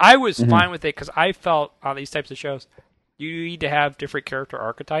 I was fine with it because I felt on these types of shows, you need to have different character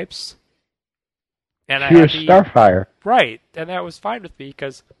archetypes. And she was Starfire. Right, and that was fine with me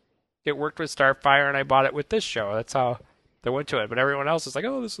because it worked with Starfire and I bought it with this show. That's how they went to it. But everyone else is like,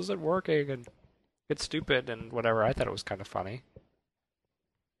 oh, this isn't working and it's stupid and whatever. I thought it was kind of funny.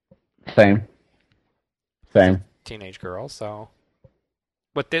 Same. Teenage girl, so.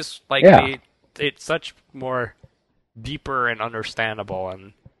 But this, it's such more deeper and understandable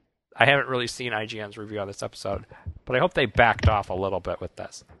and I haven't really seen IGN's review on this episode, but I hope they backed off a little bit with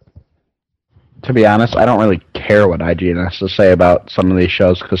this. To be honest, I don't really care what IGN has to say about some of these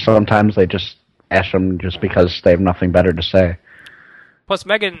shows, because sometimes they just ash them just because they have nothing better to say. Plus,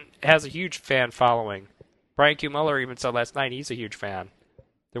 Megan has a huge fan following. Brian Q. Muller even said last night he's a huge fan.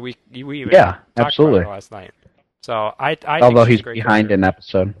 We even talked absolutely. about it last night. So I Although think he's behind character. an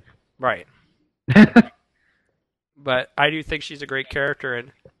episode. Right. But I do think she's a great character,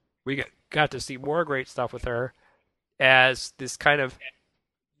 and we got to see more great stuff with her as this kind of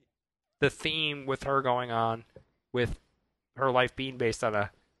the theme with her going on, with her life being based on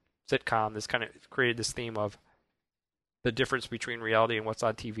a sitcom. This kind of created this theme of the difference between reality and what's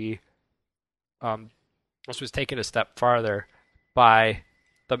on TV. This was taken a step farther by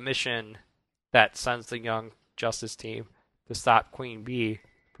the mission that sends the Young Justice team to stop Queen Bee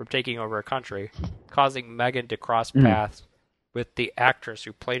from taking over a country, causing Megan to cross paths with the actress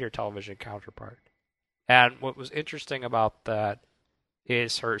who played her television counterpart. And what was interesting about that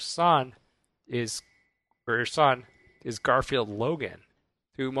is her son is Garfield Logan,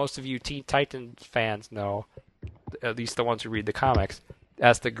 who most of you Teen Titans fans know, at least the ones who read the comics,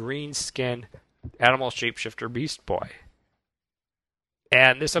 as the green-skinned animal shapeshifter Beast Boy.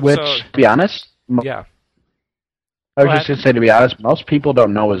 And this episode... Which, to be honest... Yeah. I was just going to say, to be honest, most people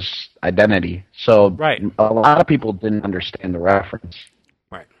don't know his identity. So right. A lot of people didn't understand the reference.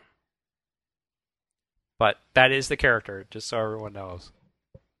 Right. But that is the character, just so everyone knows.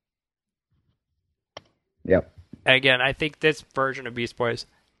 Yep. And again, I think this version of Beast Boy is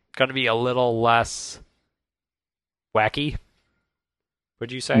going to be a little less wacky,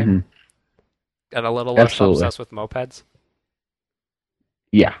 would you say? Mm-hmm. And a little less Absolutely. obsessed with mopeds?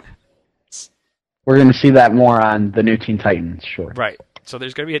 Yeah. We're going to see that more on the new Teen Titans, sure. Right. So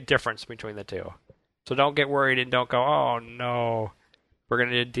there's going to be a difference between the two. So don't get worried and don't go, oh no, we're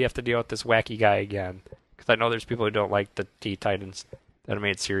going to have to deal with this wacky guy again. Because I know there's people who don't like the Teen Titans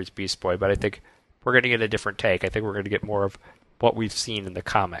animated series Beast Boy, but I think we're going to get a different take. I think we're going to get more of what we've seen in the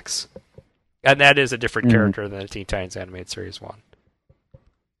comics. And that is a different character than the Teen Titans animated series one.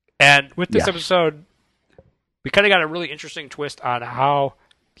 And with this episode, we kind of got a really interesting twist on how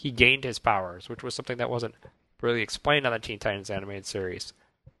he gained his powers, which was something that wasn't really explained on the Teen Titans animated series.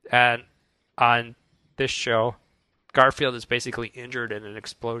 And on this show, Garfield is basically injured in an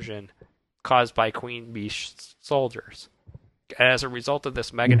explosion caused by Queen Bee soldiers. And as a result of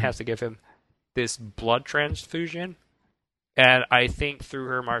this, Megan has to give him this blood transfusion. And I think through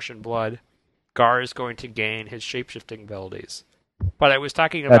her Martian blood, Gar is going to gain his shapeshifting abilities. But I was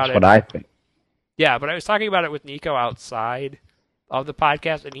talking about That's what I think. Yeah, but I was talking about it with Nico outside of the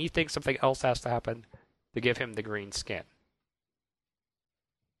podcast, and he thinks something else has to happen to give him the green skin.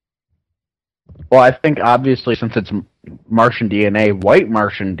 Well, I think obviously since it's Martian DNA, white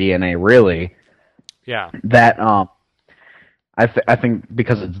Martian DNA, really. Yeah. That I think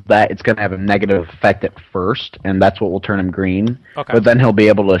because it's going to have a negative effect at first, and that's what will turn him green. Okay. But then he'll be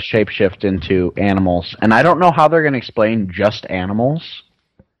able to shapeshift into animals, and I don't know how they're going to explain just animals.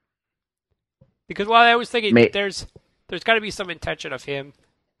 Because I was thinking there's got to be some intention of him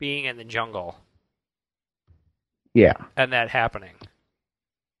being in the jungle. Yeah. And that happening.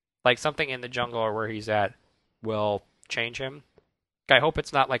 Like something in the jungle or where he's at will change him. I hope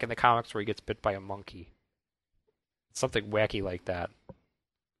it's not like in the comics where he gets bit by a monkey. Something wacky like that.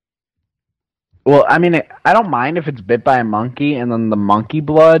 Well, I mean, I don't mind if it's bit by a monkey and then the monkey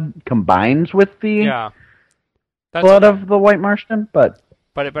blood combines with the blood of the white Martian, but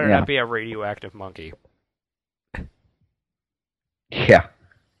it better not be a radioactive monkey. Yeah.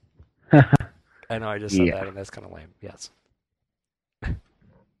 I know I just said that, and that's kind of lame. Yes.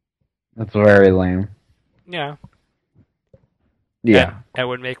 That's very lame. Yeah. Yeah. It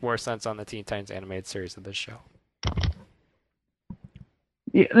would make more sense on the Teen Titans animated series of this show.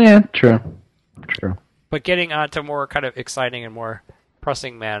 Yeah, true. True. But getting on to more kind of exciting and more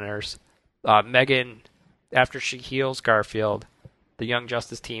pressing matters, Megan, after she heals Garfield, the Young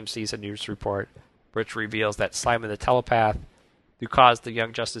Justice team sees a news report which reveals that Simon the Telepath, who caused the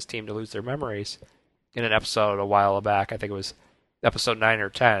Young Justice team to lose their memories in an episode a while back, I think it was episode 9 or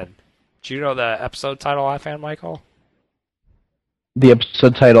 10. Do you know the episode title offhand, Michael? The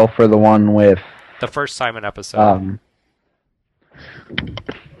episode title for the one with... The first Simon episode.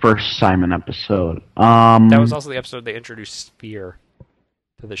 First Simon episode. That was also the episode they introduced Sphere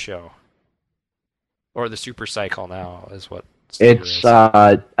to the show. Or the Super Cycle now is what Sphere it's is.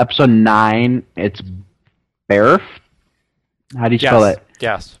 Episode 9. It's Berf. How do you spell it?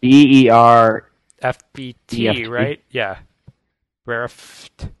 Yes. BER... FBT, right? Yeah.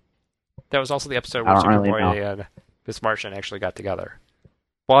 Berft. That was also the episode where Superboy and Miss Martian actually got together.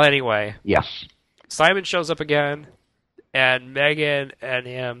 Well, anyway, Yes. Simon shows up again, and Megan and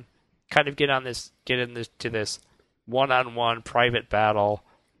him kind of get into this one-on-one private battle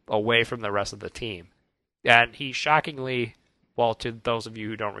away from the rest of the team. And he shockingly, well, to those of you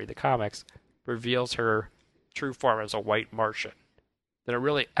who don't read the comics, reveals her true form as a white Martian. In a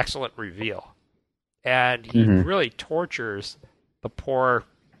really excellent reveal. And he really tortures the poor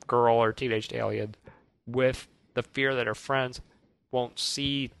girl or teenage alien with the fear that her friends won't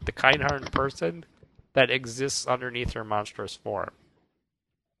see the kind-hearted person that exists underneath her monstrous form.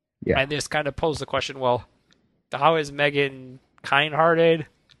 Yeah. And this kind of posed the question, well, how is Megan kind-hearted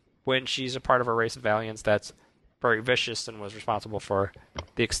when she's a part of a race of aliens that's very vicious and was responsible for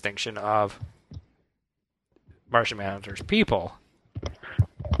the extinction of Martian Manhunter's people?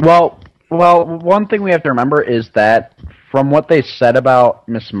 Well, one thing we have to remember is that from what they said about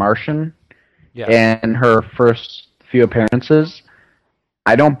Miss Martian and her first few appearances,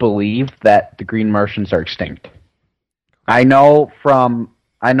 I don't believe that the Green Martians are extinct. I know from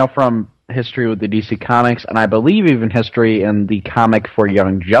history with the DC Comics, and I believe even history in the comic for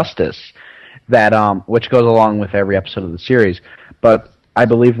Young Justice, that which goes along with every episode of the series. But I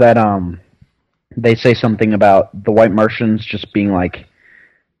believe that they say something about the White Martians just being like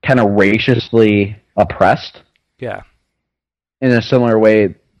kind of raciously oppressed. Yeah. In a similar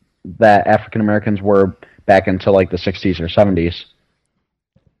way that African Americans were back until like the 60s or 70s.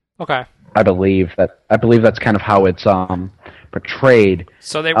 Okay. I believe that's kind of how it's portrayed.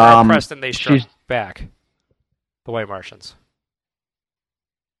 So they were oppressed and they struck back. The White Martians.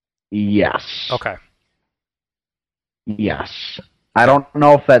 Yes. Okay. Yes. I don't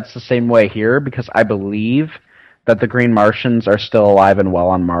know if that's the same way here, because I believe that the Green Martians are still alive and well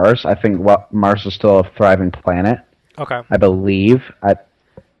on Mars. I think Mars is still a thriving planet. Okay. I believe.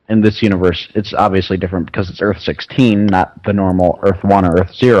 In this universe, it's obviously different because it's Earth 16, not the normal Earth 1 or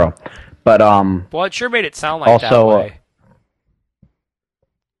Earth 0. But well, it sure made it sound like also, that way.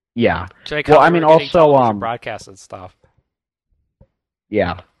 Yeah. Like well, I mean, also broadcasts and stuff.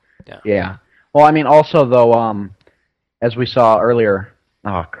 Yeah. Well, I mean, also though, as we saw earlier.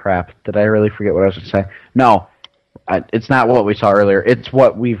 Oh crap! Did I really forget what I was going to say? No, it's not what we saw earlier. It's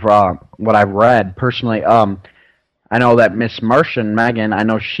what I've read personally. I know that Miss Martian, Megan, I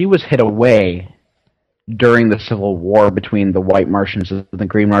know she was hid away during the Civil War between the White Martians and the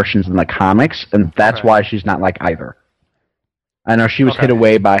Green Martians in the comics, and that's why she's not like either. I know she was hid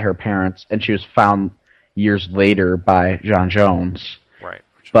away by her parents, and she was found years later by John Jones. Right.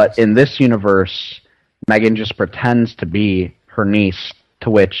 But in this universe, Megan just pretends to be her niece, to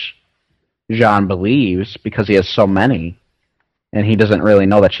which John believes because he has so many, and he doesn't really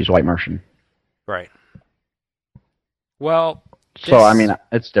know that she's White Martian. Right. Well, so I mean,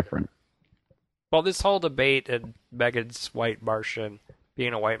 it's different. Well, this whole debate and Megan's White Martian,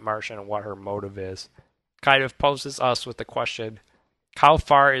 being a White Martian and what her motive is, kind of poses us with the question, how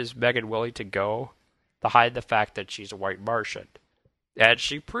far is Megan willing to go to hide the fact that she's a White Martian? And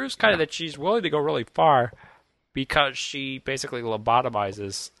she proves kind of that she's willing to go really far because she basically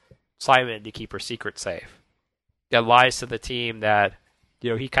lobotomizes Simon to keep her secret safe. And lies to the team that,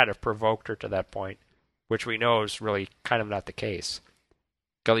 he kind of provoked her to that point, which we know is really kind of not the case,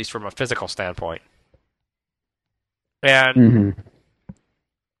 at least from a physical standpoint. And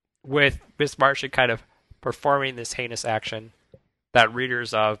with Miss Martian kind of performing this heinous action that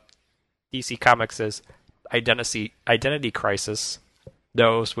readers of DC Comics' identity crisis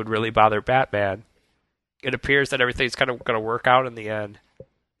knows would really bother Batman, it appears that everything's kind of going to work out in the end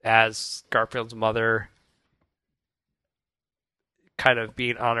as Garfield's mother, kind of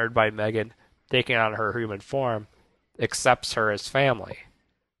being honored by Megan, taking on her human form, accepts her as family.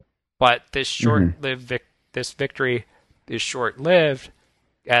 But this this victory is short-lived.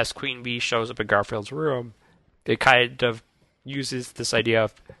 As Queen Bee shows up in Garfield's room, it kind of uses this idea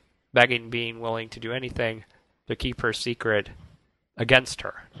of Megan being willing to do anything to keep her secret against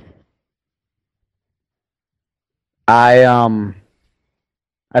her. I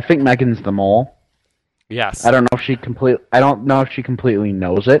think Megan's the mole. Yes. I don't know if she completely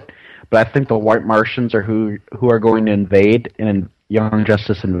knows it, but I think the White Martians are who are going to invade in Young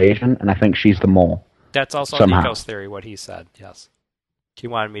Justice Invasion, and I think she's the mole. That's also somehow. Nico's theory, what he said, yes. He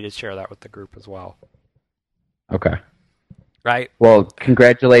wanted me to share that with the group as well. Okay. Right? Well,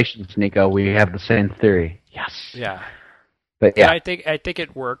 congratulations, Nico. We have the same theory. Yes. Yeah. But yeah. And I think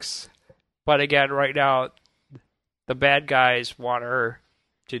it works. But again, right now, the bad guys want her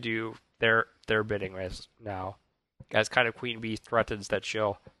to do their bidding right now. As kind of Queen Bee threatens that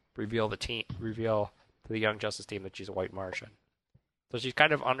she'll reveal to the Young Justice team that she's a White Martian. So she's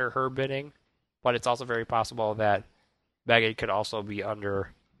kind of under her bidding, but it's also very possible that Megan could also be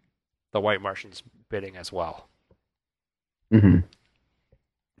under the White Martians' bidding as well. Mm-hmm.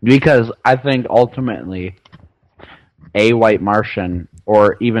 Because I think ultimately a White Martian,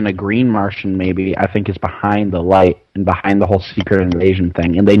 or even a Green Martian maybe, I think is behind the light and behind the whole secret invasion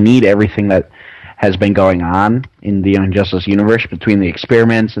thing. And they need everything that has been going on in the Young Justice universe between the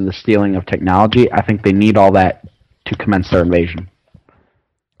experiments and the stealing of technology. I think they need all that to commence their invasion.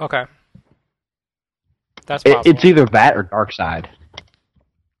 Okay. That's possible. It's either that or Darkseid.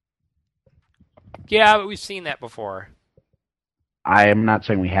 Yeah, but we've seen that before. I am not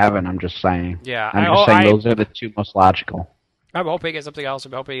saying we haven't. I'm just saying. Yeah, I'm just saying those are the two most logical. I'm hoping it's something else.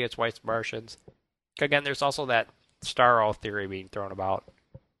 I'm hoping it's White Martians. Again, there's also that Starro theory being thrown about,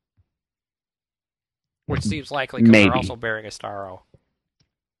 which seems likely because they're also bearing a Starro.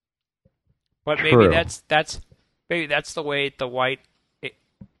 But maybe that's the way the White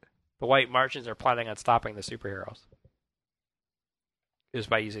Martians are planning on stopping the superheroes, is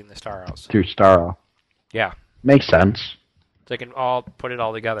by using the Starros. Through Starro. Yeah. Makes sense. They can all put it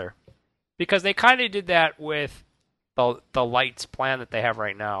all together. Because they kind of did that with the Lights plan that they have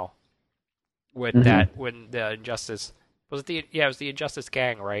right now. With that, when the Injustice... it was the Injustice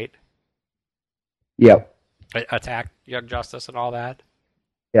gang, right? Yep. Attacked Young Justice and all that.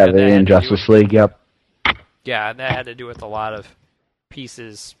 Yeah, the Injustice League, yep. Yeah, and that had to do with a lot of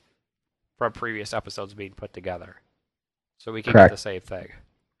pieces from previous episodes being put together. So we can get the same thing.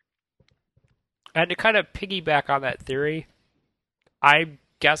 And to kind of piggyback on that theory, I'm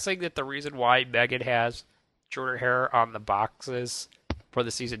guessing that the reason why Megan has shorter hair on the boxes for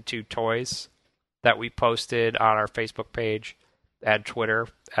the Season 2 toys that we posted on our Facebook page and Twitter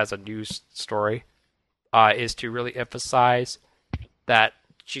as a news story is to really emphasize that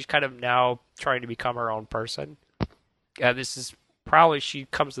she's kind of now trying to become her own person. And this is probably, she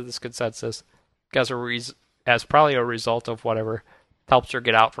comes to this consensus as probably a result of whatever helps her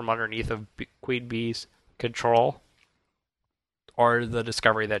get out from underneath of Queen Bee's control, or the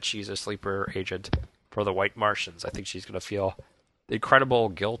discovery that she's a sleeper agent for the White Martians. I think she's going to feel incredible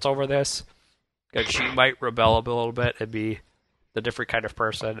guilt over this, and she might rebel a little bit and be the different kind of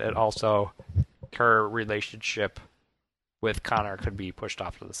person, and also her relationship with Connor could be pushed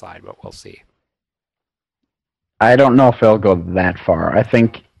off to the side, but we'll see. I don't know if it'll go that far. I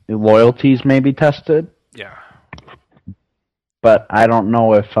think loyalties may be tested. Yeah. But I don't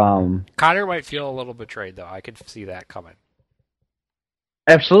know if... Connor might feel a little betrayed, though. I could see that coming.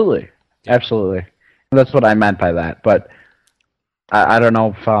 Absolutely. Yeah. Absolutely. That's what I meant by that. But I don't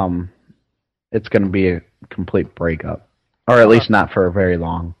know if it's going to be a complete breakup. Or at least not for very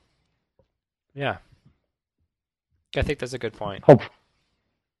long. Yeah. I think that's a good point. Hope.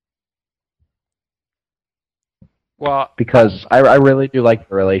 Well, because I really do like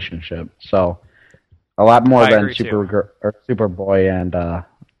the relationship. So a lot more than Superboy and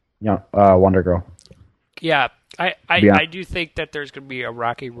Wonder Girl. Yeah, I do think that there's going to be a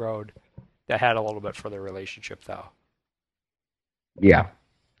rocky road that had a little bit for their relationship, though. Yeah.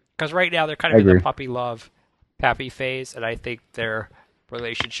 Because right now they're kind of in the puppy love, pappy phase, and I think their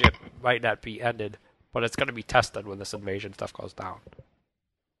relationship might not be ended, but it's going to be tested when this invasion stuff goes down.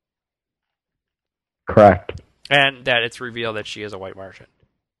 Correct. And that it's revealed that she is a White Martian.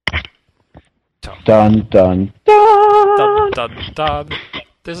 Dun, dun, dun! Dun, dun, dun.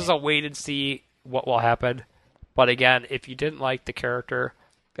 This is a wait and see what will happen. But again, if you didn't like the character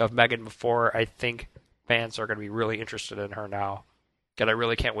of Megan before, I think fans are going to be really interested in her now. And I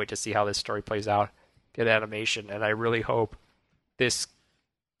really can't wait to see how this story plays out in animation. And I really hope this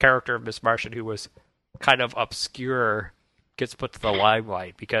character of Miss Martian, who was kind of obscure, gets put to the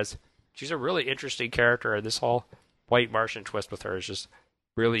limelight, because she's a really interesting character, and this whole White Martian twist with her is just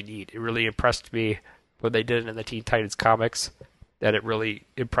really neat. It really impressed me when they did it in the Teen Titans comics, and it really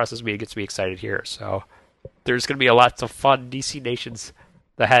impresses me and gets me excited here. So there's going to be lots of fun DC Nations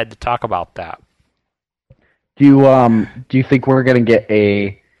ahead to talk about that. Do you think we're going to get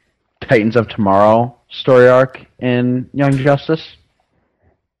a Titans of Tomorrow story arc in Young Justice?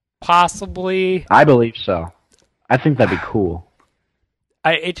 Possibly. I believe so. I think that'd be cool.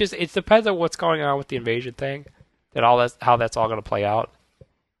 It depends on what's going on with the invasion thing, and how that's all going to play out.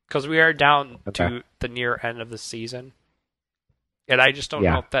 Because we are down to the near end of the season, and I just don't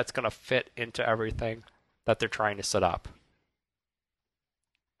know if that's going to fit into everything that they're trying to set up.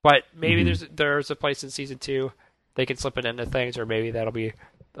 But maybe there's a place in season 2 they can slip it into things, or maybe that'll be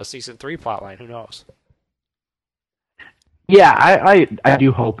a season 3 plotline. Who knows? Yeah, I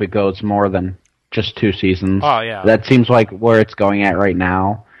do hope it goes more than just 2 seasons. Oh, yeah. That seems like where it's going at right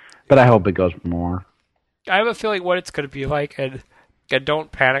now, but I hope it goes more. I have a feeling what it's going to be like, and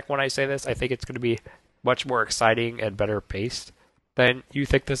don't panic when I say this, I think it's going to be much more exciting and better paced than you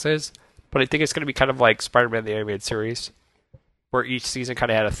think this is. But I think it's going to be kind of like Spider-Man the Animated Series, where each season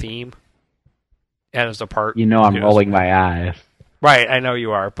kind of had a theme and is a part. You know I'm rolling my eyes. Right, I know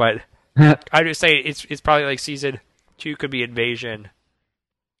you are, but I'm just saying it's probably like season 2 could be Invasion.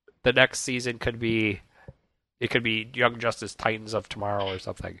 The next season could be Young Justice Titans of Tomorrow or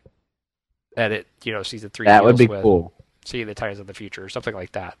something. And season 3 that would be with cool. Seeing the Titans of the Future or something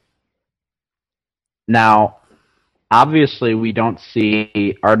like that. Now, obviously, we don't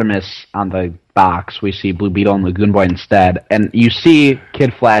see Artemis on the box. We see Blue Beetle and Lagoon Boy instead. And you see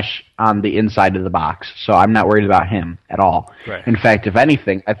Kid Flash on the inside of the box, so I'm not worried about him at all. Right. In fact, if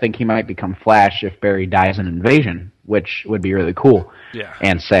anything, I think he might become Flash if Barry dies in Invasion, which would be really cool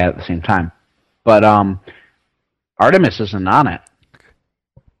and sad at the same time. But Artemis isn't on it.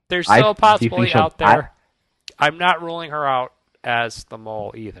 There's still a possibility out there. I'm not ruling her out as the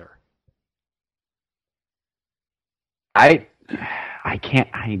mole either. I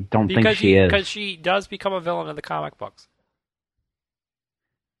don't think she is. Because she does become a villain in the comic books.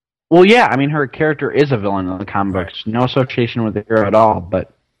 Well, yeah, I mean, her character is a villain in the comic books. No association with the hero at all,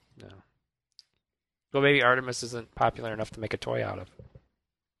 but... No. Well, maybe Artemis isn't popular enough to make a toy out of.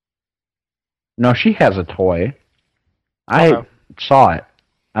 No, she has a toy. I saw it.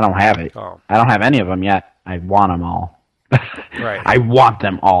 I don't have it. Oh. I don't have any of them yet. I want them all. Right. I want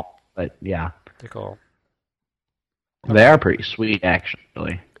them all, but yeah. They're cool. They are pretty sweet,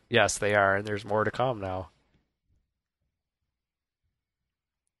 actually. Yes, they are, and there's more to come now.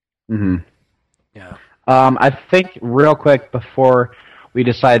 Mm-hmm. Yeah. I think, real quick, before we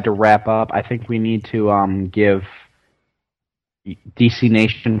decide to wrap up, I think we need to give DC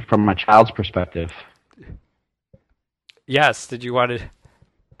Nation from a child's perspective. Yes, did you want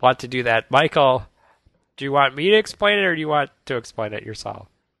to do that? Michael, do you want me to explain it, or do you want to explain it yourself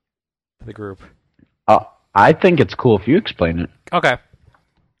to the group? I think it's cool if you explain it. Okay.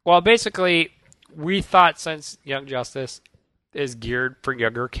 Well, basically, we thought since Young Justice is geared for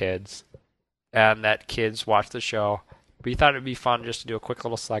younger kids, and that kids watch the show, we thought it would be fun just to do a quick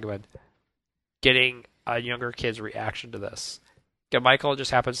little segment getting a younger kid's reaction to this. Yeah, Michael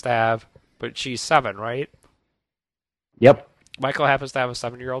just happens to have, but she's 7, right? Yep. Michael happens to have a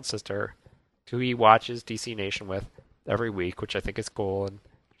 7-year-old sister who he watches DC Nation with every week, which I think is cool and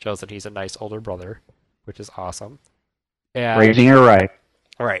shows that he's a nice older brother, which is awesome. And raising her right.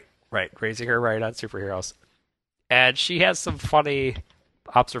 Right. Raising her right on superheroes. And she has some funny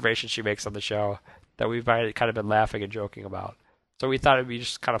observations she makes on the show that we've kind of been laughing and joking about. So we thought it'd be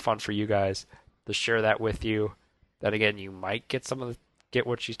just kind of fun for you guys to share that with you. Then again, you might get get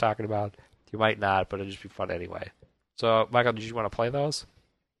what she's talking about. You might not, but it'll just be fun anyway. So, Michael, did you want to play those?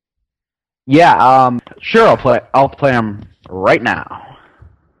 Yeah, sure, I'll play them right now.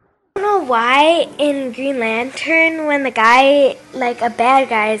 I don't know why in Green Lantern when a bad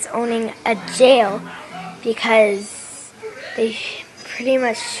guy is owning a jail, because they pretty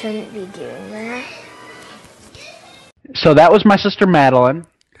much shouldn't be doing that. So that was my sister Madeline,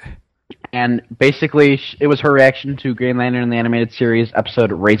 and basically it was her reaction to Green Lantern in the animated series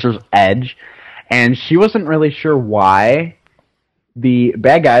episode Razor's Edge, and she wasn't really sure why the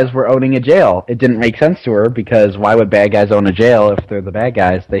bad guys were owning a jail. It didn't make sense to her, because why would bad guys own a jail if they're the bad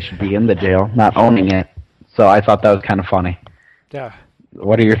guys? They should be in the jail, not owning it. So I thought that was kind of funny. Yeah.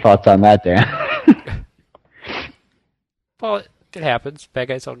 What are your thoughts on that, Dan? Well, it happens. Bad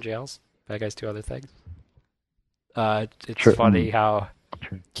guys own jails. Bad guys do other things. It's True. funny how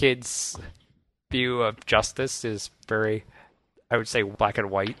kids' view of justice is very, I would say, black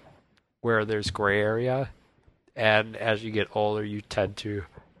and white, where there's gray area. And as you get older, you tend to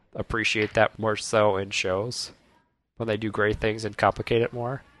appreciate that more so in shows when they do great things and complicate it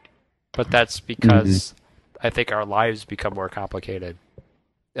more. But that's because I think our lives become more complicated.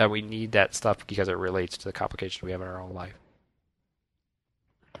 And we need that stuff because it relates to the complications we have in our own life.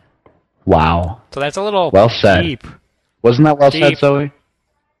 Wow. So that's a little well said. deep. Wasn't that well Deep. said, Zoe?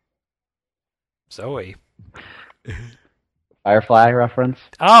 Zoe. Firefly reference?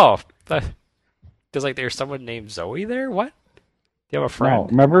 Oh, because there's someone named Zoe there. What? Do you have a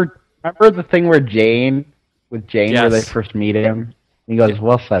friend? No, remember the thing where with Jane, where they Yes. first meet him? He goes,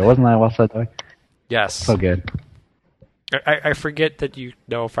 well said. Wasn't that well said, Zoe? Yes. So good. I forget that you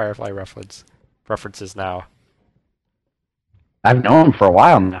know Firefly references now. I've known him for a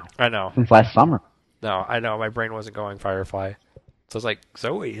while now. I know. Since last summer. No, I know. My brain wasn't going Firefly. So I was like,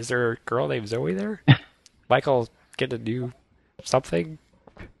 Zoe, is there a girl named Zoe there? Michael get to do something?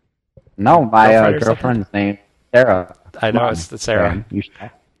 No, my Girlfriend or girlfriend's name Sarah. I know, Come on, it's Sarah.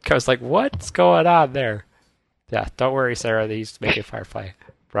 I was like, what's going on there? Yeah, don't worry, Sarah. They used to make a Firefly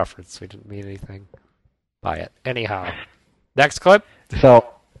reference. We didn't mean anything. buy it. Anyhow, next clip. So,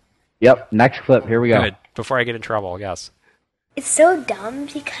 yep, next clip. Here we go. Good. Before I get in trouble, yes. It's so dumb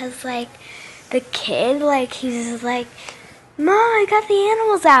because, like, the kid, like, he's just like, Mom, I got the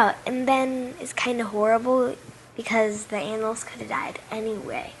animals out. And then it's kind of horrible because the animals could have died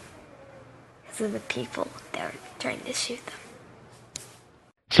anyway. Because of the people that were trying to shoot them.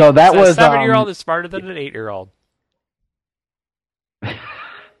 So that So was... a 7-year-old is smarter than an 8-year-old.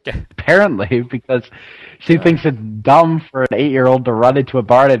 Apparently, because she thinks it's dumb for an 8-year-old to run into a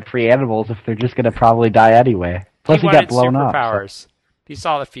barn and free animals if they're just going to probably die anyway. Plus, he got blown up. Superpowers. So. He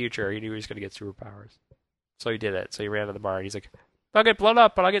saw the future. He knew he was going to get superpowers. So he did it. So he ran to the barn. He's like, I'll get blown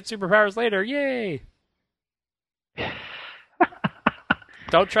up, but I'll get superpowers later. Yay!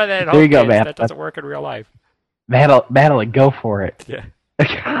 Don't try that at home, There you go, kids. man. That doesn't work in real life. Madeline, go for it. Yeah.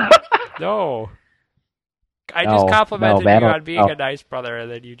 No. I just complimented you on being a nice brother,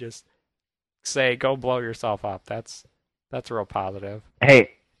 and then you just say, go blow yourself up. That's real positive.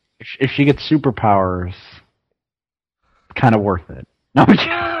 Hey, if she gets superpowers, it's kind of worth it. No,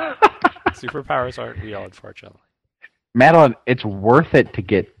 Superpowers aren't real, unfortunately. Madeline, it's worth it to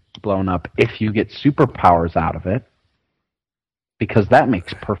get blown up if you get superpowers out of it, because that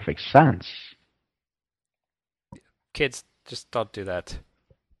makes perfect sense. Kids, just don't do that.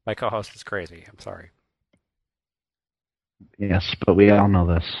 My co-host is crazy. I'm sorry. Yes, but we all know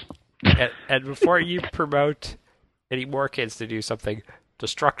this. And before you promote any more kids to do something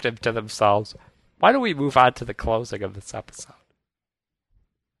destructive to themselves, why don't we move on to the closing of this episode?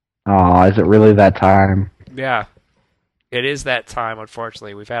 Oh, is it really that time? Yeah. It is that time,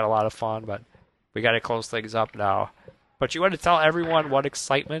 unfortunately. We've had a lot of fun, but we got to close things up now. But you want to tell everyone what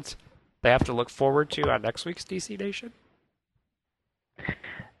excitement they have to look forward to on next week's DC Nation?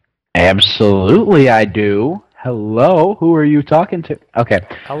 Absolutely, I do. Hello, who are you talking to? Okay.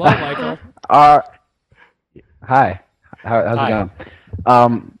 Hello, Michael. Hi. How's it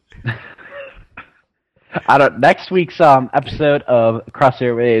going? Next week's episode of Across the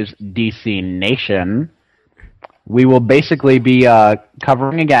Airwaves DC Nation, we will basically be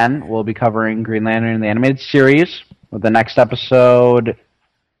covering again. We'll be covering Green Lantern, the animated series, with the next episode.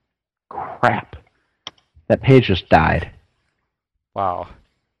 Crap. That page just died. Wow.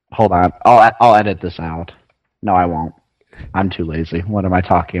 Hold on. I'll edit this out. No, I won't. I'm too lazy. What am I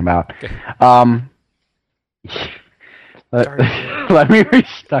talking about? Let me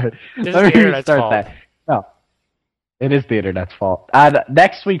restart. Let me restart that. No. It is the internet's fault.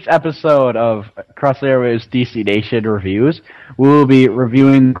 Next week's episode of Cross the Airwaves DC Nation Reviews, we will be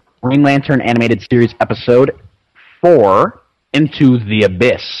reviewing Green Lantern Animated Series Episode 4, Into the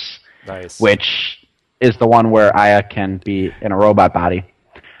Abyss. Nice. Which is the one where Aya can be in a robot body.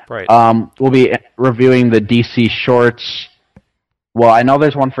 Right. We'll be reviewing the DC shorts. Well, I know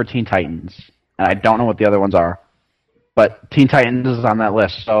there's one for Teen Titans, and I don't know what the other ones are. But Teen Titans is on that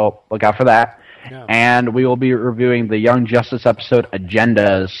list, so look out for that. Yeah. And we will be reviewing the Young Justice episode,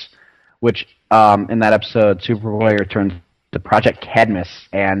 Agendas, which in that episode, Superboy returns to Project Cadmus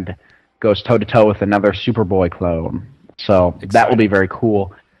and goes toe-to-toe with another Superboy clone. So that will be very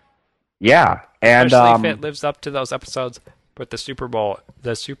cool. Yeah. And especially if it lives up to those episodes with the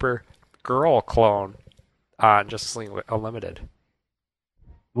Supergirl clone on Justice League Unlimited.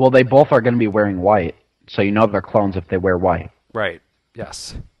 Well, they both are going to be wearing white, so you know they're clones if they wear white. Right.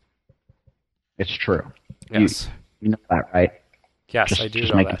 Yes. It's true. Yes. You know that, right? Yes, I do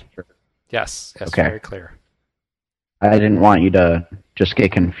know that. Sure. Yes, okay. Very clear. I didn't want you to just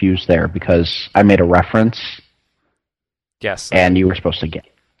get confused there because I made a reference. Yes. And you were supposed to get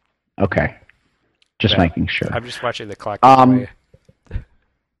it. Okay. Just making sure. I'm just watching the clock.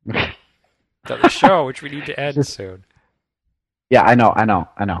 The show, which we need to end soon. Yeah, I know.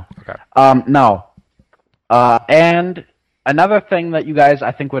 Okay. No. And another thing that you guys,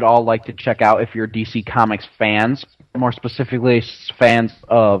 I think, would all like to check out if you're DC Comics fans, more specifically fans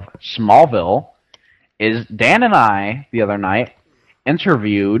of Smallville, is Dan and I, the other night,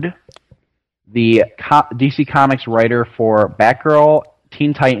 interviewed the DC Comics writer for Batgirl,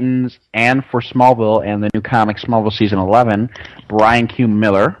 Teen Titans, and for Smallville and the new comic Smallville Season 11, Brian Q.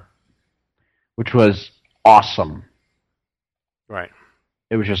 Miller, which was awesome. Right.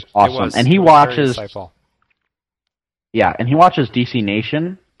 It was just awesome. And he watches... Yeah, and he watches DC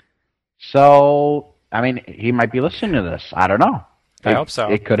Nation. So, I mean, he might be listening to this. I don't know. I hope so.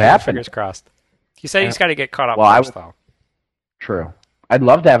 It could happen. Fingers crossed. He said he's got to get caught up first, though. True. I'd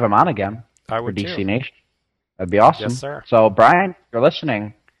love to have him on again. I would for DC too. Nation. That'd be awesome. Yes, sir. So, Brian, if you're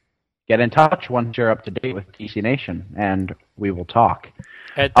listening, get in touch once you're up to date with DC Nation, and we will talk.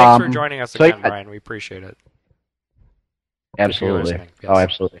 And thanks for joining us again, Brian. We appreciate it. Absolutely. Yes. Oh,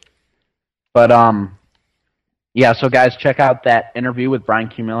 absolutely. But, Yeah, so guys, check out that interview with Brian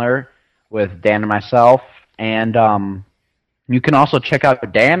Q. Miller with Dan and myself. And you can also check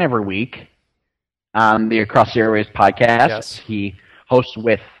out Dan every week on the Across the Airwaves podcast. Yes. He hosts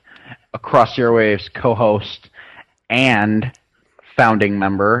with Across the Airwaves co-host and founding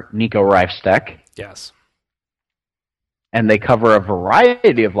member Nico Reifsteck. Yes. And they cover a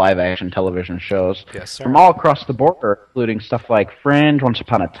variety of live-action television shows from all across the border, including stuff like Fringe, Once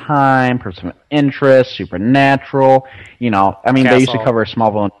Upon a Time, Person of Interest, Supernatural. You know, I mean, Castle. they used to cover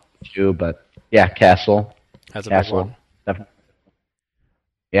Smallville too, but yeah, Castle. That's a Castle. big one. Definitely.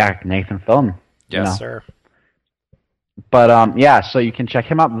 Yeah, Nathan Fillion. Yes, sir. But yeah, so you can check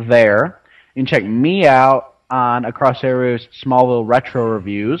him out there. You can check me out on Across the Airwaves Smallville Retro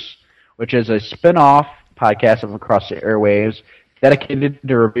Reviews, which is a spin-off podcast of Across the Airwaves dedicated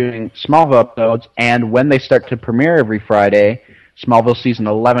to reviewing Smallville episodes, and when they start to premiere every Friday, Smallville Season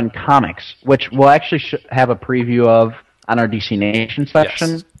 11 comics, which we'll actually have a preview of on our DC Nation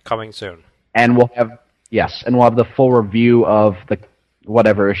section. Yes, coming soon. And we'll have the full review of the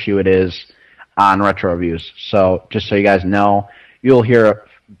whatever issue it is on Retro Reviews. So just so you guys know, you'll hear a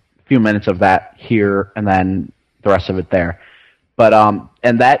few minutes of that here and then the rest of it there. But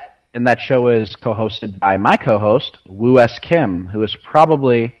and that show is co-hosted by my co-host, Woo S. Kim, who is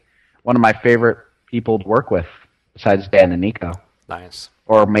probably one of my favorite people to work with, besides Dan and Nico. Nice.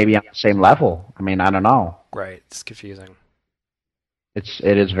 Or maybe on the same level. I mean, I don't know. Right. It's confusing.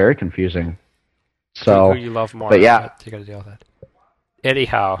 It is very confusing. So, who you love more. But yeah. You gotta deal with that.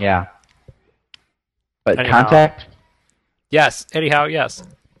 Anyhow. Yeah. But contact? Yes. Anyhow, yes.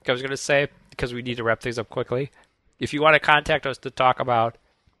 I was going to say, because we need to wrap things up quickly, if you want to contact us to talk about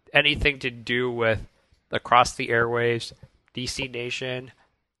anything to do with Across the Airwaves, DC Nation,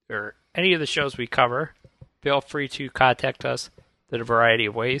 or any of the shows we cover, feel free to contact us in a variety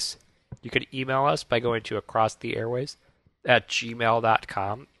of ways. You can email us by going to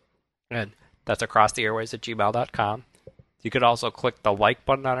acrosstheairwaves@gmail.com, and that's acrosstheairwaves@gmail.com. You could also click the like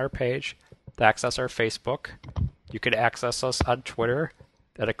button on our page to access our Facebook. You can access us on Twitter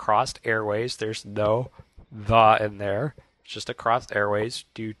at Across Airways. There's no "the" in there. It's just Across Airways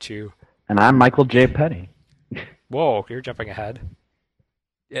due to... And I'm Michael J. Petty. Whoa, you're jumping ahead.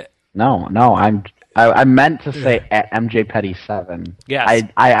 Yeah. No, I meant to say at MJ Petty 7. Yes.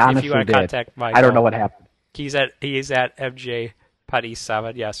 I honestly if you want to did. contact Michael, I don't know what happened. He's at MJ Petty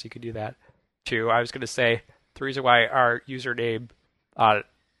 7. Yes, you could do that too. I was going to say the reason why our username on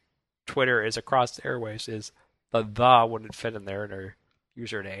Twitter is Across the Airways is the wouldn't fit in there in our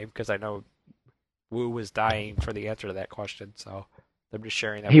username, because I know Woo was dying for the answer to that question, so I'm just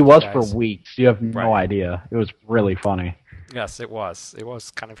sharing that. He with was you for guys. weeks. You have no idea. It was really funny. Yes, it was. It was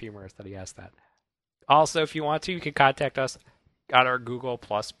kind of humorous that he asked that. Also, if you want to, you can contact us on our Google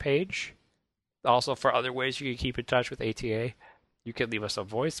Plus page. Also, for other ways you can keep in touch with ATA, you can leave us a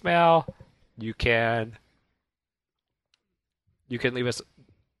voicemail. You can leave us.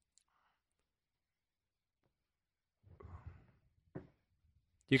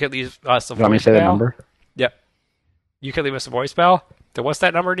 You can leave us a voicemail. You want me to say the number? Yep. You can leave us a voicemail. So what's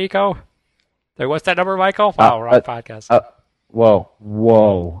that number, Nico? So what's that number, Michael? Wow, we're on podcast. Whoa.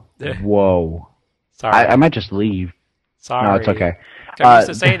 Sorry. I might just leave. Sorry. No, it's okay. I used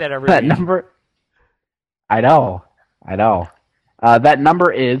to say that every that week. number. I know. That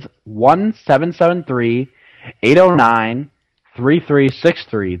number is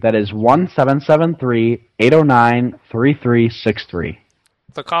 1-773-809-3363. That is 1-773-809-3363.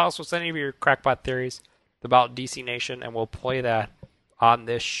 So call us with any of your crackpot theories about DC Nation, and we'll play that on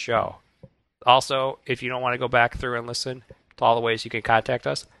this show. Also, if you don't want to go back through and listen to all the ways you can contact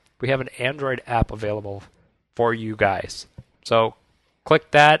us, we have an Android app available for you guys. So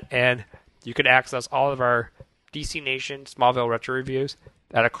click that, and you can access all of our DC Nation Smallville Retro Reviews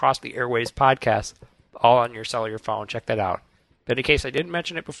at Across the Airways podcast, all on your cellular phone. Check that out. But in case I didn't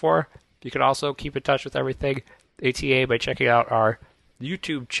mention it before, you can also keep in touch with everything ATA by checking out our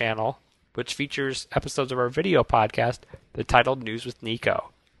YouTube channel, which features episodes of our video podcast entitled News with Nico.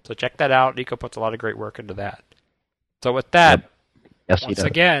 So check that out. Nico puts a lot of great work into that. So with that, yes, once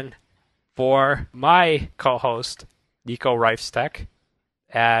again, for my co-host, Nico Reifsteck,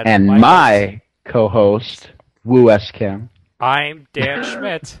 and my co-host, Woo S. Kim, I'm Dan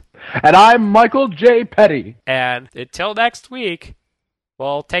Schmidt. And I'm Michael J. Petty. And until next week,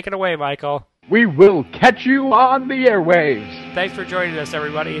 well, take it away, Michael. We will catch you on the airwaves. Thanks for joining us,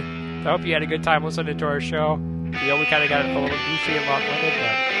 everybody. I hope you had a good time listening to our show. We kind of got a little goofy and long-winded,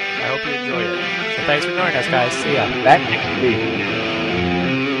 but I hope you enjoyed it. So thanks for joining us, guys. See ya. Back next week.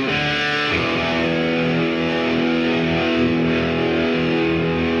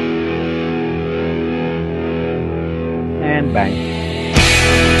 bang, bang.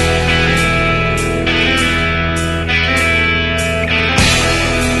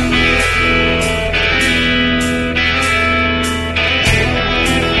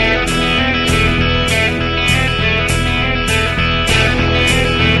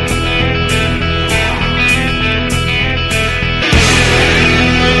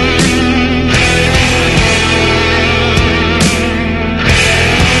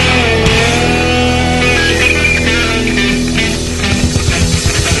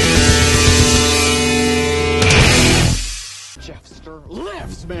 Jeffster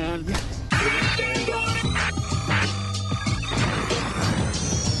lives, man.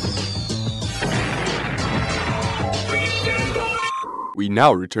 We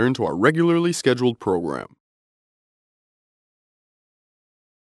now return to our regularly scheduled program.